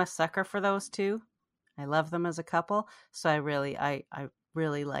a sucker for those two. I love them as a couple. So I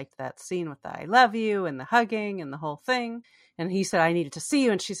really liked that scene with the I love you and the hugging and the whole thing. And he said, I needed to see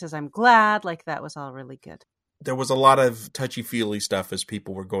you. And she says, I'm glad. Like, that was all really good. There was a lot of touchy-feely stuff as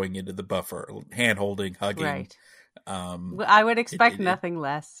people were going into the buffer. Hand-holding, hugging. Right. I would expect nothing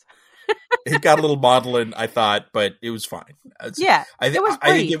less. It got a little maudlin, I thought, but it was fine. It was brief.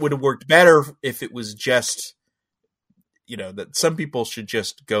 I think it would have worked better if it was just, that some people should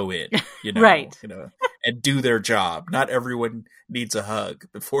just go in, right. And do their job. Not everyone needs a hug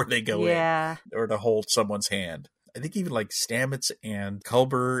before they go in or to hold someone's hand. I think even like Stamets and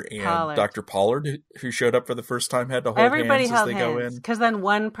Culber and Dr. Pollard, who showed up for the first time, had to hold Everybody hands as they go in. Because then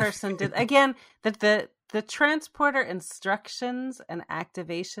one person did. Again, the transporter instructions and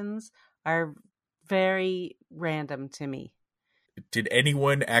activations are very random to me. did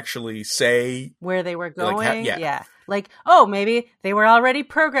anyone actually say where they were going? Like, yeah. Like, oh, maybe they were already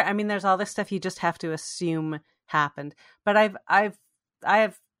programmed. I mean, there's all this stuff you just have to assume happened. But I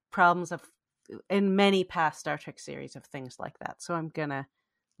have problems in many past Star Trek series of things like that. So I'm gonna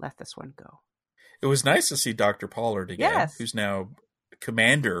let this one go. It was nice to see Dr. Pollard again, yes. who's now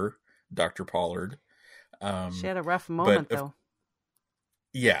Commander Dr. Pollard. She had a rough moment, though.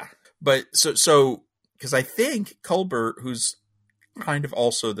 Yeah. But so because I think Culber, who's kind of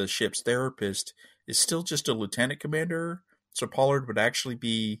also the ship's therapist, is still just a lieutenant commander. So Pollard would actually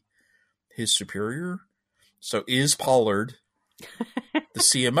be his superior. So is Pollard the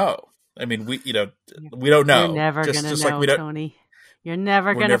CMO? I mean, we don't know. You're never going to know, Tony. You're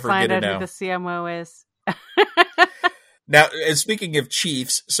never going to find out who the CMO is. Now, and speaking of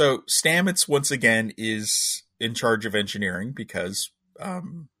chiefs, so Stamets once again is in charge of engineering because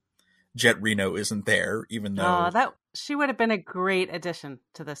Jet Reno isn't there, even though she would have been a great addition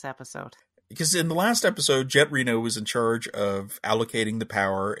to this episode. Because in the last episode, Jet Reno was in charge of allocating the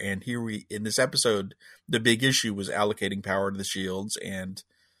power, and in this episode, the big issue was allocating power to the shields, and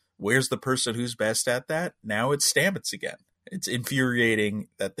where's the person who's best at that? Now it's Stamets again. It's infuriating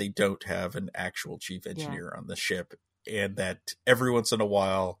that they don't have an actual chief engineer on the ship, and that every once in a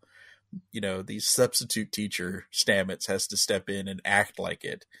while, the substitute teacher Stamets has to step in and act like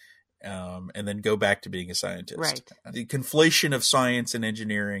it, and then go back to being a scientist. Right. The conflation of science and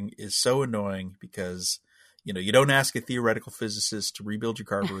engineering is so annoying because, you don't ask a theoretical physicist to rebuild your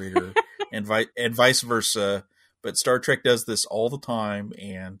carburetor and vice versa, but Star Trek does this all the time,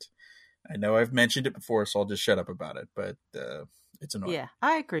 and I know I've mentioned it before, so I'll just shut up about it, but it's annoying. Yeah,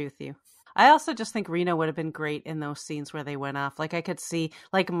 I agree with you. I also just think Reno would have been great in those scenes where they went off. Like, I could see,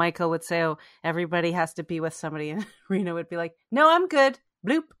 like, Michael would say, oh, everybody has to be with somebody, and Reno would be like, no, I'm good.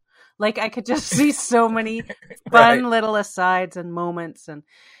 Bloop. Like, I could just see so many fun little asides and moments, and,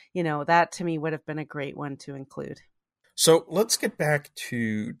 that to me would have been a great one to include. So let's get back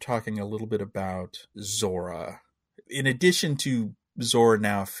to talking a little bit about Zora. In addition to Zora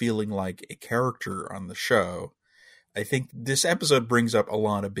now feeling like a character on the show, I think this episode brings up a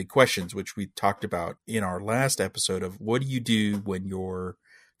lot of big questions, which we talked about in our last episode of what do you do when your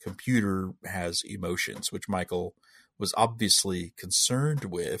computer has emotions, which Michael was obviously concerned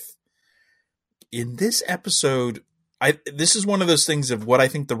with. In this episode, this is one of those things of what I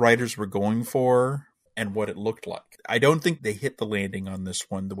think the writers were going for and what it looked like. I don't think they hit the landing on this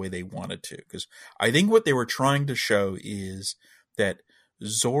one the way they wanted to, because I think what they were trying to show is that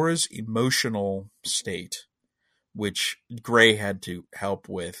Zora's emotional state, which Gray had to help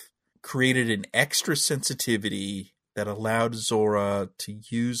with, created an extra sensitivity that allowed Zora to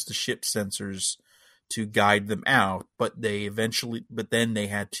use the ship sensors to guide them out, but then they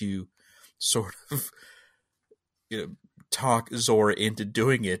had to sort of talk Zora into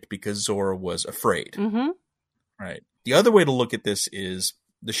doing it because Zora was afraid. Mm-hmm. Right. The other way to look at this is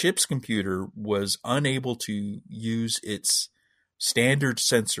the ship's computer was unable to use its standard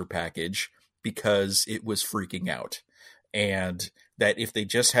sensor package because it was freaking out. And that if they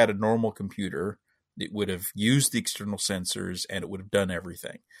just had a normal computer, it would have used the external sensors and it would have done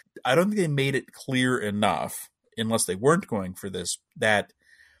everything. I don't think they made it clear enough, unless they weren't going for this, that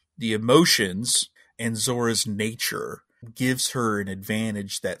the emotions and Zora's nature gives her an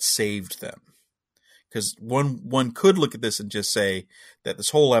advantage that saved them. Because one could look at this and just say that this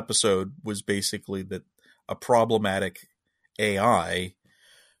whole episode was basically that a problematic AI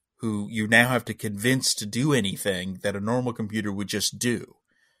who you now have to convince to do anything that a normal computer would just do.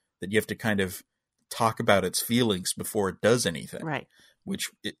 That you have to kind of talk about its feelings before it does anything. Right.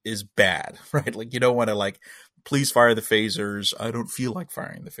 Which is bad, right? Like, you don't want to please fire the phasers. I don't feel like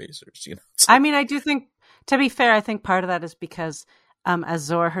firing the phasers, I mean, I do think, to be fair, I think part of that is because, as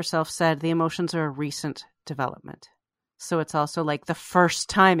Zora herself said, the emotions are a recent development. So it's also like the first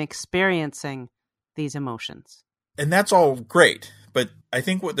time experiencing these emotions. And that's all great. But I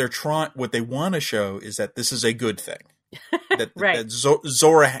think what they want to show is that this is a good thing. That, right. That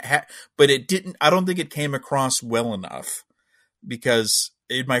Zora but it didn't, I don't think it came across well enough, because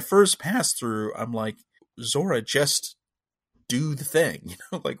in my first pass through, I'm like, Zora, just do the thing,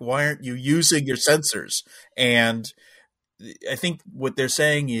 why aren't you using your sensors? And I think what they're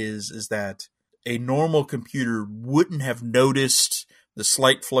saying is that a normal computer wouldn't have noticed the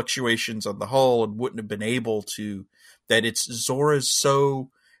slight fluctuations on the hull and wouldn't have been able to, that it's Zora's so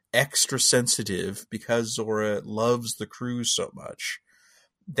extra sensitive because Zora loves the crew so much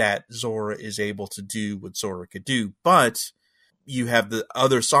that Zora is able to do what Zora could do. But you have the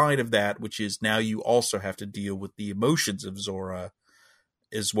other side of that, which is now you also have to deal with the emotions of Zora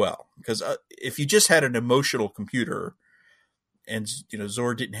as well. Because if you just had an emotional computer and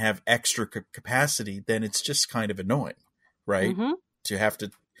Zora didn't have extra capacity, then it's just kind of annoying, right? Mm-hmm. To have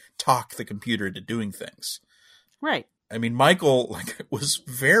to talk the computer into doing things. Right. I mean, Michael was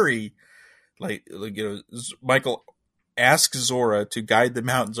very Michael asks Zora to guide them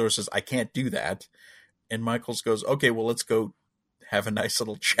out, and Zora says, "I can't do that." And Michaels goes, "Okay, well, let's go have a nice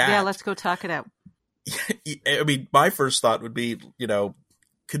little chat." Yeah, let's go talk it out. I mean, my first thought would be,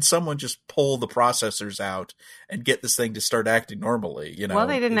 could someone just pull the processors out and get this thing to start acting normally? Well,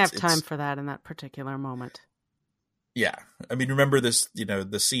 they didn't have time for that in that particular moment. Yeah. I mean, remember this,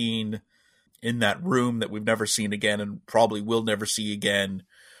 the scene in that room that we've never seen again and probably will never see again,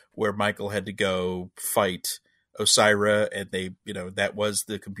 where Michael had to go fight Osira, and they, that was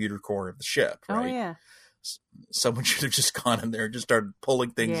the computer core of the ship, right? Oh, yeah. Someone should have just gone in there and just started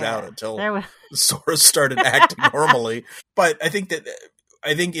pulling things out until Zora started acting normally. But I think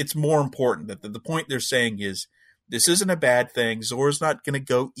it's more important that the point they're saying is, this isn't a bad thing. Zora's not going to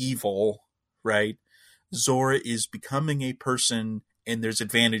go evil, right? Zora is becoming a person, and there's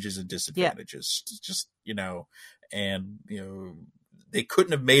advantages and disadvantages. Yeah. Just, they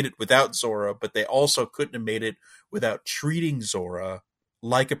couldn't have made it without Zora, but they also couldn't have made it without treating Zora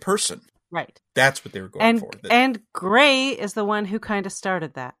like a person. Right. That's what they were going for. And Gray is the one who kind of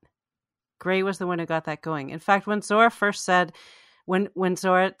started that. Gray was the one who got that going. In fact, when Zora first said, when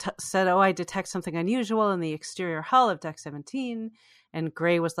Zora said, "Oh, I detect something unusual in the exterior hull of Deck 17," and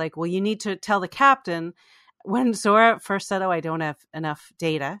Gray was like, "Well, you need to tell the captain." When Zora first said, "Oh, I don't have enough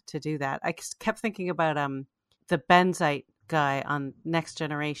data to do that," I kept thinking about the Benzite guy on Next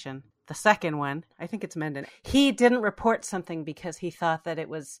Generation, the second one. I think it's Mendon. He didn't report something because he thought that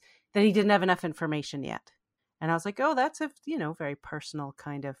that he didn't have enough information yet. And I was like, oh, that's a, very personal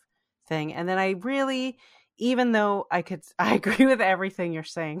kind of thing. And then I really, even though I agree with everything you're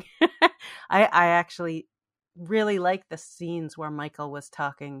saying, I actually really like the scenes where Michael was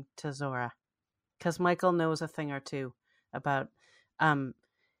talking to Zora, because Michael knows a thing or two about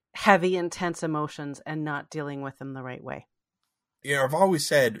heavy, intense emotions and not dealing with them the right way. Yeah, I've always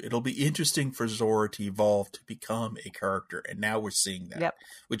said it'll be interesting for Zora to evolve to become a character, and now we're seeing that,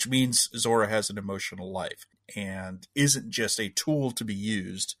 which means Zora has an emotional life and isn't just a tool to be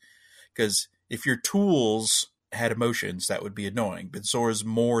used, because if your tools had emotions, that would be annoying, but Zora's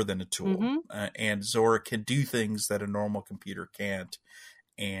more than a tool, and Zora can do things that a normal computer can't,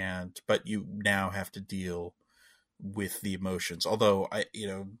 but you now have to deal with the emotions, although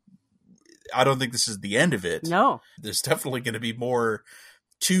I don't think this is the end of it. No. There's definitely going to be more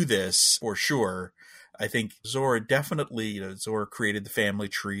to this, for sure. I think Zora definitely, Zora created the family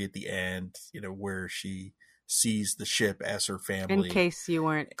tree at the end, where she sees the ship as her family. In case you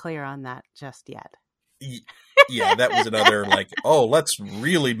weren't clear on that just yet. Yeah, that was another, let's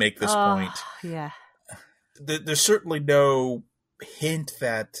really make this point. Yeah. There's certainly no hint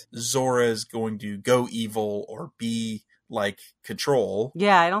that Zora is going to go evil or be like Control.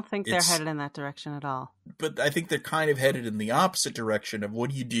 Yeah, I don't think they're headed in that direction at all. But I think they're kind of headed in the opposite direction of, what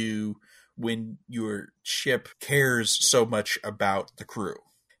do you do when your ship cares so much about the crew?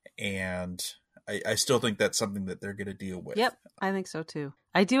 And I still think that's something that they're going to deal with. Yep, I think so too.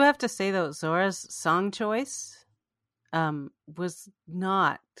 I do have to say, though, Zora's song choice was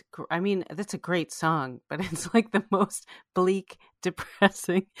not, that's a great song, but it's like the most bleak,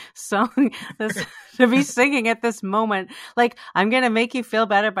 depressing song to be singing at this moment. Like, I'm going to make you feel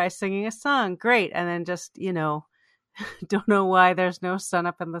better by singing a song. Great. And then just, don't know why there's no sun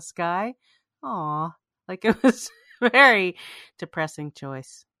up in the sky. Aw, it was very depressing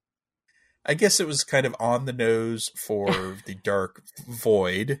choice. I guess it was kind of on the nose for the Dark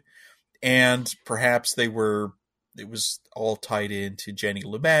Void, and perhaps it was all tied into Jenny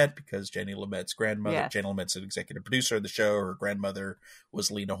Lumet, because Jenny Lumet's grandmother, Jenny Lumet's an executive producer of the show. Her grandmother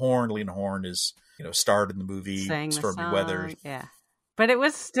was Lena Horne. Lena Horne is, starred in the movie Stormy Weather. Yeah. But it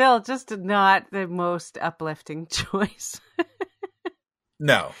was still just not the most uplifting choice.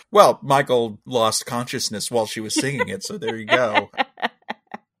 No. Well, Michael lost consciousness while she was singing it, so there you go.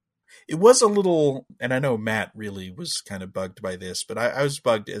 It was a little, and I know Matt really was kind of bugged by this, but I was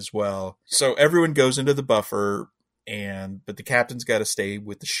bugged as well. So everyone goes into the buffer, but the captain's got to stay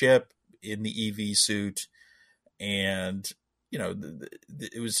with the ship in the EV suit, and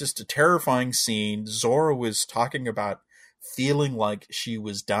it was just a terrifying scene. Zora was talking about feeling like she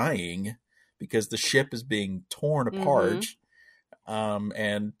was dying because the ship is being torn apart,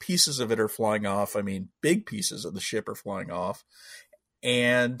 and pieces of it are flying off. I mean, big pieces of the ship are flying off,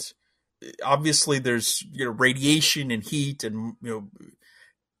 and obviously there's radiation and heat, and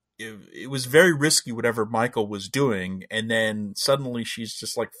it was very risky whatever Michael was doing, and then suddenly she's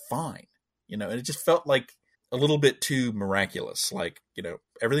just fine, and it just felt like a little bit too miraculous. Like,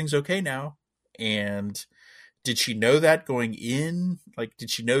 everything's okay now. And did she know that going in? Like, did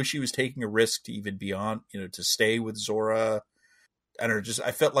she know she was taking a risk to even be on, to stay with Zora? I don't know.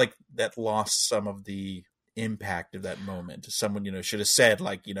 I felt like that lost some of the impact of that moment. Someone, should have said,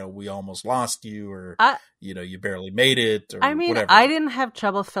 like, we almost lost you, or, you barely made it, or whatever. I didn't have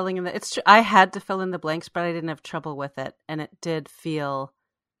trouble filling in it's true. I had to fill in the blanks, but I didn't have trouble with it. And it did feel,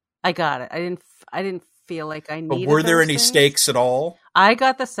 I got it. I didn't feel like I needed. But were there any things. stakes at all? I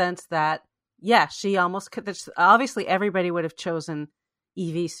got the sense that, yeah, she almost could. Obviously, everybody would have chosen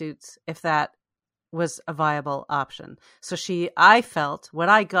EV suits if that was a viable option. So I felt what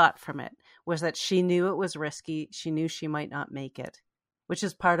I got from it was that she knew it was risky. She knew she might not make it, which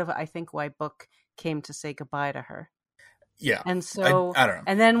is part of, I think, why Book came to say goodbye to her. Yeah. And so, I don't know.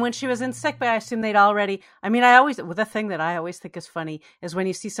 And then when she was in sickbay, I assume they'd already, the thing that I always think is funny is when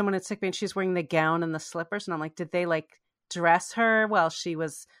you see someone in sickbay and she's wearing the gown and the slippers, and I'm like, did they dress her while she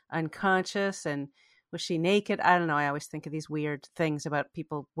was unconscious, and was she naked? I don't know. I always think of these weird things about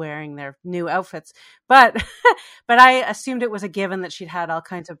people wearing their new outfits, but I assumed it was a given that she'd had all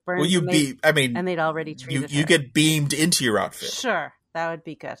kinds of burns. Well, and they'd already treated her. You get beamed into your outfit. Sure, that would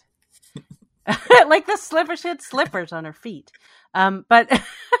be good. Like the slippers, she had slippers on her feet. But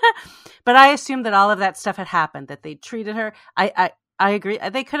I assumed that all of that stuff had happened, that they treated her. I agree.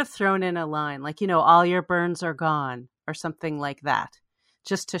 They could have thrown in a line like, all your burns are gone, or something like that,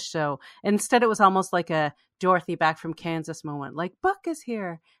 just to show. Instead, it was almost like a Dorothy back from Kansas moment, like Book is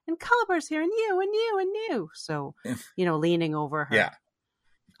here and Culber's here and you and you and you. So, leaning over her. Yeah.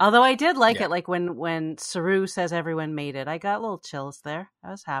 Although I did like it, like when Saru says everyone made it, I got little chills there.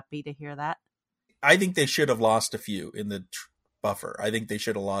 I was happy to hear that. I think they should have lost a few in the buffer. I think they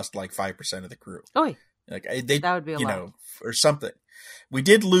should have lost like 5% of the crew. Oh, like that would be a lot. Or something. We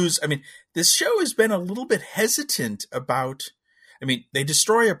did lose. I mean, this show has been a little bit hesitant about. I mean, they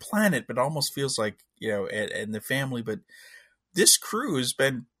destroy a planet, but it almost feels like and the family. But this crew has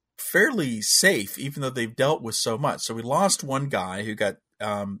been fairly safe, even though they've dealt with so much. So we lost one guy who got,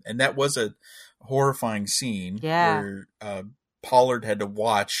 and that was a horrifying scene. Yeah. Where Pollard had to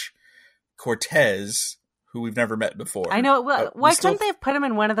watch Cortez, who we've never met before. I know. Well, why couldn't they have put him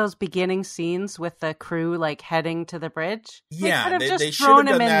in one of those beginning scenes with the crew heading to the bridge? Yeah, they could have just thrown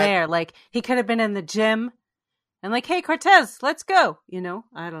him in there. Like he could have been in the gym, and hey, Cortez, let's go.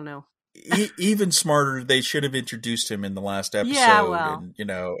 I don't know. Even smarter, they should have introduced him in the last episode. Yeah, well,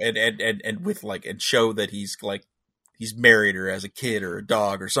 and with and show that he's he's married or has a kid or a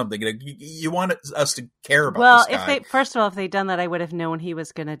dog or something. You want us to care about this guy. If they'd done that, I would have known he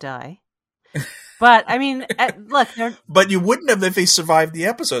was going to die. But I mean, look. But you wouldn't have if he survived the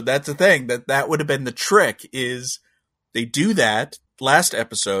episode. That's the thing. That would have been the trick. Is they do that last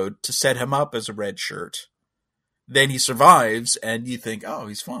episode to set him up as a red shirt. Then he survives, and you think, oh,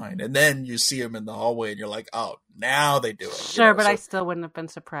 he's fine. And then you see him in the hallway, and you're like, oh, now they do it. Sure, but I still wouldn't have been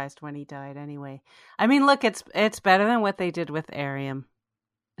surprised when he died anyway. I mean, look, it's better than what they did with Arium.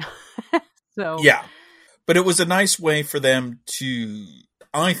 So yeah, but it was a nice way for them to.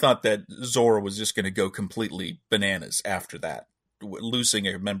 I thought that Zora was just going to go completely bananas after that, losing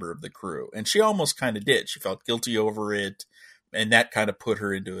a member of the crew. And she almost kind of did. She felt guilty over it, and that kind of put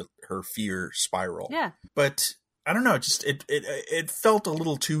her into her fear spiral. Yeah. But I don't know, just it felt a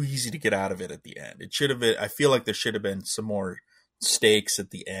little too easy to get out of it at the end. It should have been, I feel like there should have been some more stakes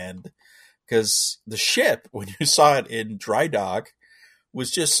at the end, because the ship, when you saw it in dry dock, was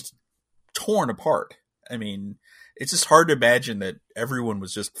just torn apart. I mean, it's just hard to imagine that everyone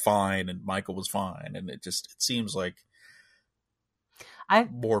was just fine and Michael was fine. And it seems like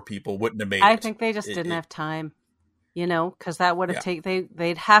more people wouldn't have made it. I think they just didn't have time, because that would have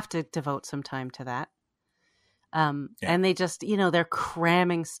they'd have to devote some time to that. And they just, they're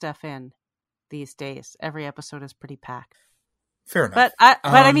cramming stuff in these days. Every episode is pretty packed. Fair enough. But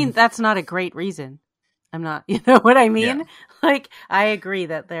I mean, that's not a great reason. I'm not, you know what I mean? Yeah. I agree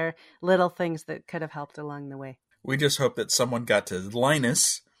that there are little things that could have helped along the way. We just hope that someone got to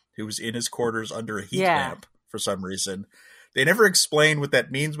Linus, who was in his quarters under a heat lamp for some reason. They never explain what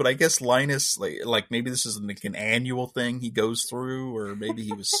that means, but I guess Linus, like maybe this is an annual thing he goes through, or maybe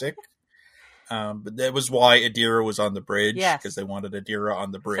he was sick. But that was why Adira was on the bridge, because they wanted Adira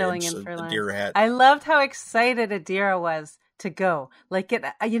on the bridge. Filling in for Adira had. I loved how excited Adira was to go.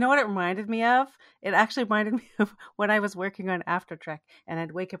 You know what it reminded me of? It actually reminded me of when I was working on After Trek, and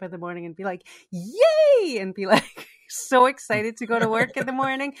I'd wake up in the morning and be like, "Yay!" and be so excited to go to work in the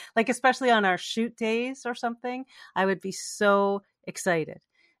morning. Especially on our shoot days or something, I would be so excited.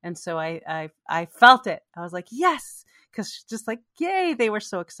 And so I felt it. I was like, yes, because she's just like, yay, they were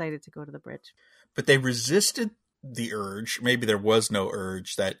so excited to go to the bridge. But they resisted the urge. Maybe there was no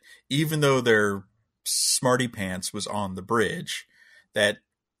urge that even though their smarty pants was on the bridge, that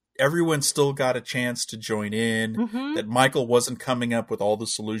everyone still got a chance to join in, that Michael wasn't coming up with all the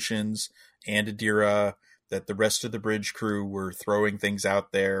solutions, and Adira, that the rest of the bridge crew were throwing things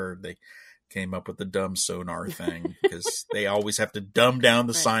out there. They came up with the dumb sonar thing because they always have to dumb down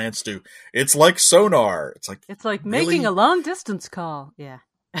the science to, it's like sonar. It's like really? Making a long distance call. Yeah.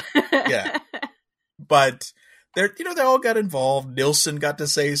 Yeah. But they all got involved. Nilsson got to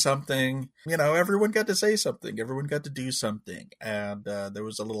say something. Everyone got to say something. Everyone got to do something. And there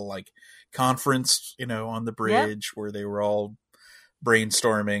was a little like conference, on the bridge where they were all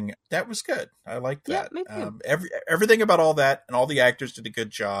brainstorming. That was good. I liked that. Me too. Everything about all that, and all the actors did a good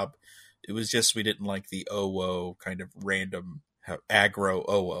job. It was just we didn't like the OO kind of random aggro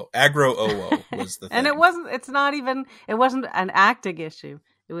OO. Aggro OO was the thing. And it wasn't an acting issue.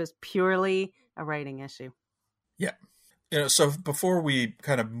 It was purely a writing issue. Yeah. So before we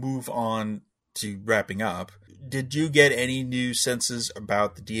kind of move on to wrapping up, did you get any new senses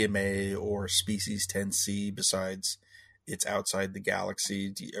about the DMA or Species 10C besides it's outside the galaxy?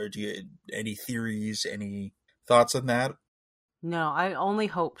 Do you any theories, any thoughts on that? No, I only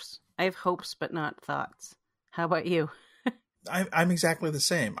hopes. I have hopes, but not thoughts. How about you? I'm exactly the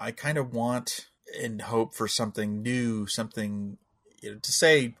same. I kind of want and hope for something new, something, to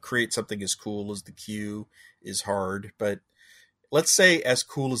say create something as cool as the Q is hard, but let's say as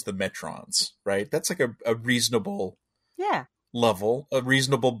cool as the Metrons, right? That's like a reasonable level, a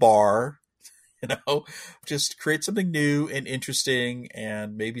reasonable bar, just create something new and interesting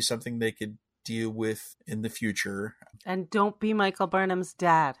and maybe something they could deal with in the future. And don't be Michael Burnham's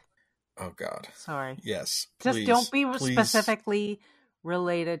dad. Oh, God. Sorry. Yes. Just don't be specifically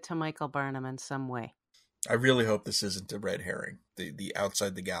related to Michael Burnham in some way. I really hope this isn't a red herring. The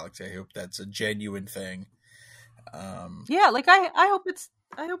outside the galaxy. I hope that's a genuine thing. I hope it's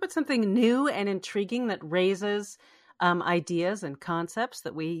something new and intriguing that raises ideas and concepts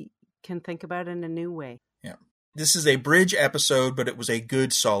that we can think about in a new way. Yeah. This is a bridge episode, but it was a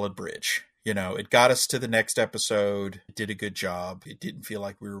good, solid bridge. It got us to the next episode. It did a good job. It didn't feel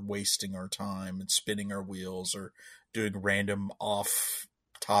like we were wasting our time and spinning our wheels or doing random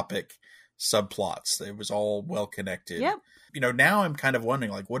off-topic subplots. It was all well connected. Yep. Now I'm kind of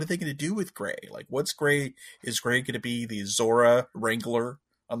wondering, like, what are they going to do with Gray? Like, what's Gray? Is Gray going to be the Zora wrangler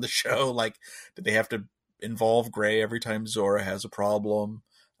on the show? Like, do they have to involve Gray every time Zora has a problem?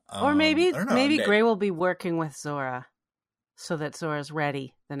 Or maybe Gray will be working with Zora so that Zora's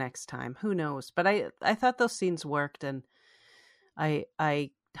ready the next time. Who knows? But I thought those scenes worked, and I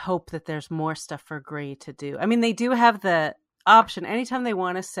hope that there's more stuff for Gray to do. I mean, they do have the option anytime they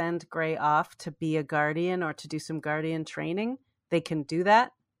want to send Gray off to be a guardian or to do some guardian training, they can do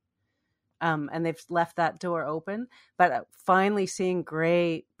that. And they've left that door open. But finally seeing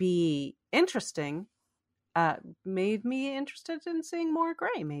Gray be interesting made me interested in seeing more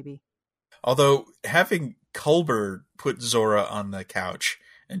Gray, maybe. Although having Culber put Zora on the couch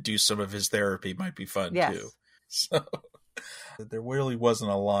and do some of his therapy might be fun too. So there really wasn't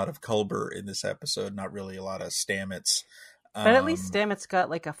a lot of Culber in this episode, not really a lot of Stamets. But at least Stamets got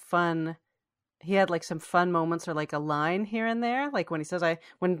like he had like some fun moments or like a line here and there. Like when he says,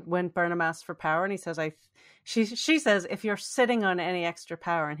 when Burnham asks for power and he says, she says, if you're sitting on any extra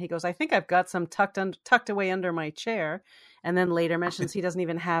power, and he goes, I think I've got some tucked away under my chair. And then later mentions he doesn't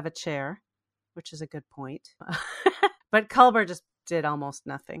even have a chair, which is a good point. But Culber just did almost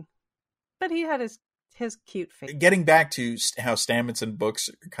nothing. But he had his cute face. Getting back to how Stamets and Books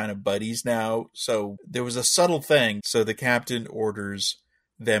are kind of buddies now. So there was a subtle thing. So the captain orders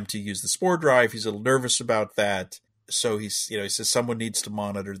them to use the spore drive. He's a little nervous about that. So he says someone needs to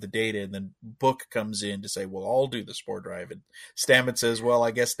monitor the data, and then Book comes in to say, well, I'll do the spore drive. And Stamets says, well,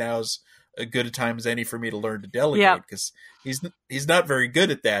 I guess now's as good a time as any for me to learn to delegate, because he's not very good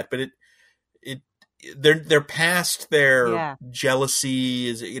at that. But they're past their jealousy.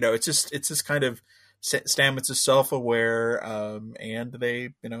 It's just kind of Stamets is self-aware, and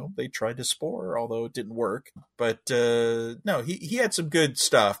they tried to spore, although it didn't work. But no, he had some good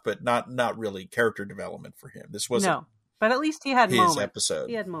stuff, but not really character development for him. This wasn't. No, but at least he had his moments. Episode.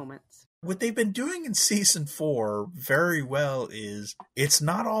 He had moments. What they've been doing in season 4 very well is it's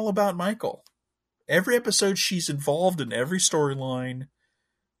not all about Michael. Every episode she's involved in every storyline,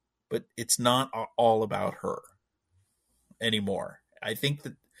 but it's not all about her anymore. I think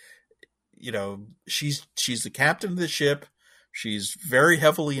that she's the captain of the ship. She's very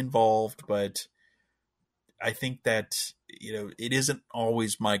heavily involved, but I think that it isn't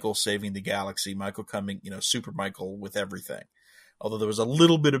always Michael saving the galaxy, Michael coming, Super Michael with everything. Although there was a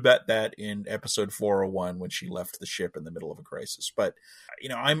little bit about that in episode 401 when she left the ship in the middle of a crisis. But,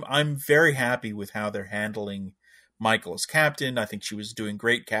 I'm very happy with how they're handling Michael as captain. I think she was doing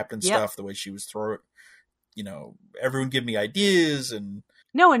great captain stuff, the way she was throwing, everyone give me ideas and...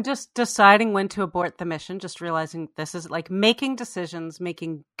 No, and just deciding when to abort the mission, just realizing this is like making decisions,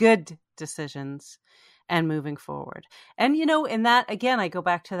 making good decisions, and moving forward. And, in that, again, I go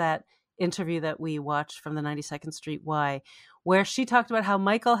back to that interview that we watched from the 92nd Street Y, where she talked about how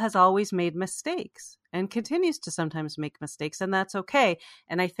Michael has always made mistakes and continues to sometimes make mistakes, and that's okay.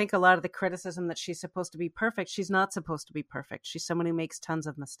 And I think a lot of the criticism that she's supposed to be perfect, she's not supposed to be perfect. She's someone who makes tons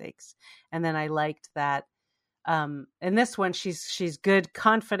of mistakes. And then I liked that in this one, she's good,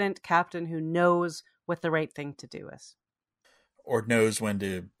 confident captain who knows what the right thing to do is. Or knows when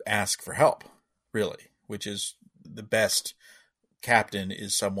to ask for help, really, which is the best captain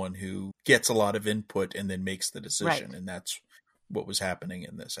is someone who gets a lot of input and then makes the decision. Right. And that's what was happening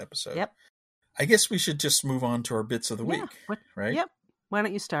in this episode. Yep. I guess we should just move on to our bits of the week, right? Yep. Why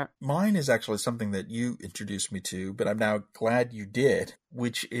don't you start? Mine is actually something that you introduced me to, but I'm now glad you did,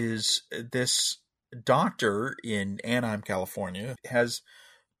 which is this doctor in Anaheim, California, has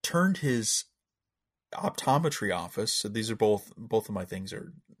turned his optometry office. So these are both of my things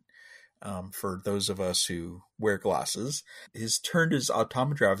are for those of us who wear glasses. He's turned his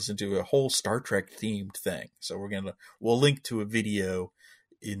optometry office into a whole Star Trek themed thing. So we'll link to a video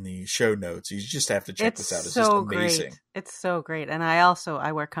in the show notes. You just have to check this out. It's so just amazing. Great. It's so great. And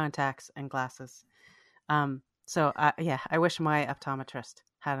I wear contacts and glasses. So I wish my optometrist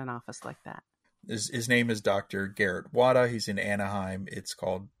had an office like that. His name is Dr. Garrett Wada. He's in Anaheim. It's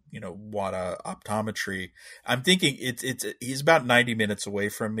called, Wada Optometry. I'm thinking he's about 90 minutes away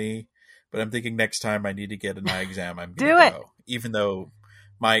from me, but I'm thinking next time I need to get an eye exam, I'm going to go. Even though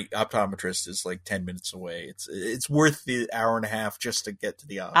my optometrist is like 10 minutes away. It's worth the hour and a half just to get to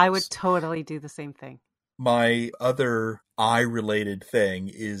the office. I would totally do the same thing. My other eye-related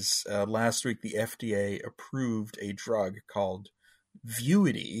thing is last week the FDA approved a drug called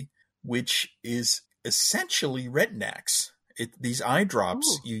Vuity, which is essentially Retinax. These eye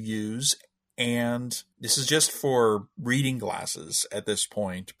drops you use, and this is just for reading glasses at this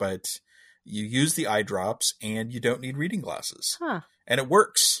point, but you use the eye drops and you don't need reading glasses. Huh. And it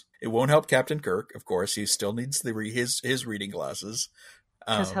works. It won't help Captain Kirk, of course. He still needs his reading glasses.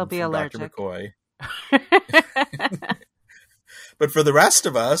 Because he'll be allergic. Dr. McCoy. But for the rest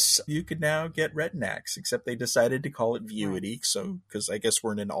of us, you could now get Retinax, except they decided to call it Vuity, because I guess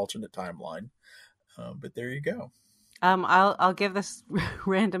we're in an alternate timeline. But there you go. I'll give this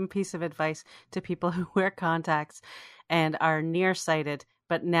random piece of advice to people who wear contacts and are nearsighted,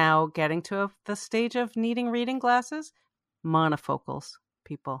 but now getting to the stage of needing reading glasses. Monofocals,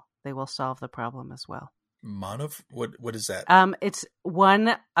 people, they will solve the problem as well. What is that? It's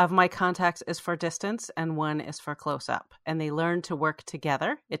one of my contacts is for distance and one is for close up, and they learn to work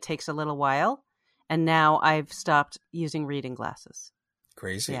together. It takes a little while, and now I've stopped using reading glasses.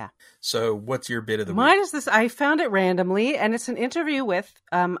 Crazy. Yeah. So what's your bit of the week? Mine is this. I found it randomly, and it's an interview with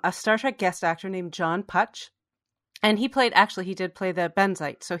a Star Trek guest actor named John Putch, and he did play the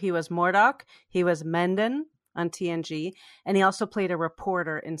Benzite. So he was Mordok, he was Mendon on TNG, and he also played a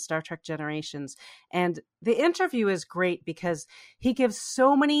reporter in Star Trek Generations. And the interview is great because he gives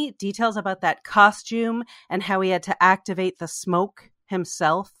so many details about that costume and how he had to activate the smoke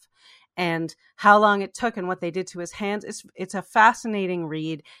himself and how long it took and what they did to his hands. It's a fascinating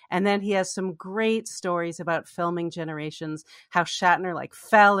read. And then he has some great stories about filming Generations, how Shatner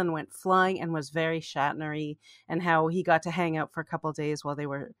fell and went flying and was very Shatner-y, and how he got to hang out for a couple of days while they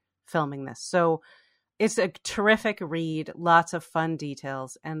were filming this. So it's a terrific read, lots of fun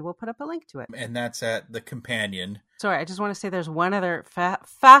details, and we'll put up a link to it. And that's at The Companion. Sorry, I just want to say there's one other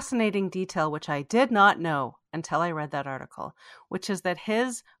fascinating detail which I did not know until I read that article, which is that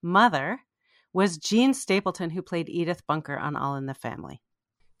his mother was Jean Stapleton, who played Edith Bunker on All in the Family.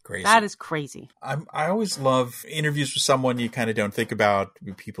 Crazy. That is crazy. I always love interviews with someone you kind of don't think about,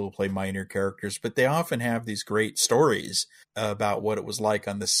 people who play minor characters, but they often have these great stories about what it was like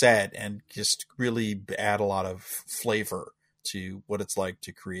on the set and just really add a lot of flavor to what it's like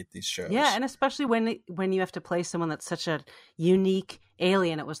to create these shows. Yeah, and especially when you have to play someone that's such a unique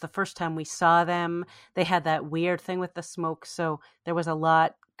alien. It was the first time we saw them. They had that weird thing with the smoke, so there was a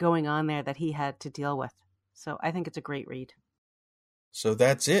lot going on there that he had to deal with. So I think it's a great read. So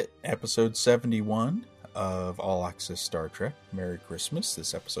that's it. Episode 71 of All Access Star Trek. Merry Christmas.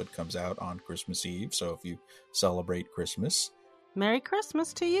 This episode comes out on Christmas Eve, so if you celebrate Christmas, Merry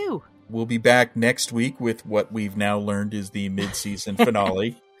Christmas to you. We'll be back next week with what we've now learned is the mid-season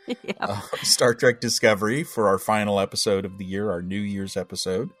finale. Star Trek Discovery for our final episode of the year, our New Year's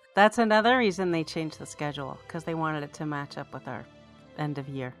episode. That's another reason they changed the schedule, because they wanted it to match up with our end of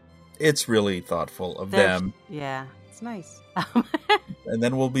year. It's really thoughtful of them. Yeah, it's nice. And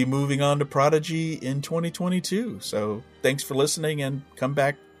then we'll be moving on to Prodigy in 2022. So thanks for listening and come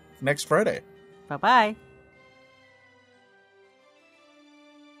back next Friday. Bye-bye.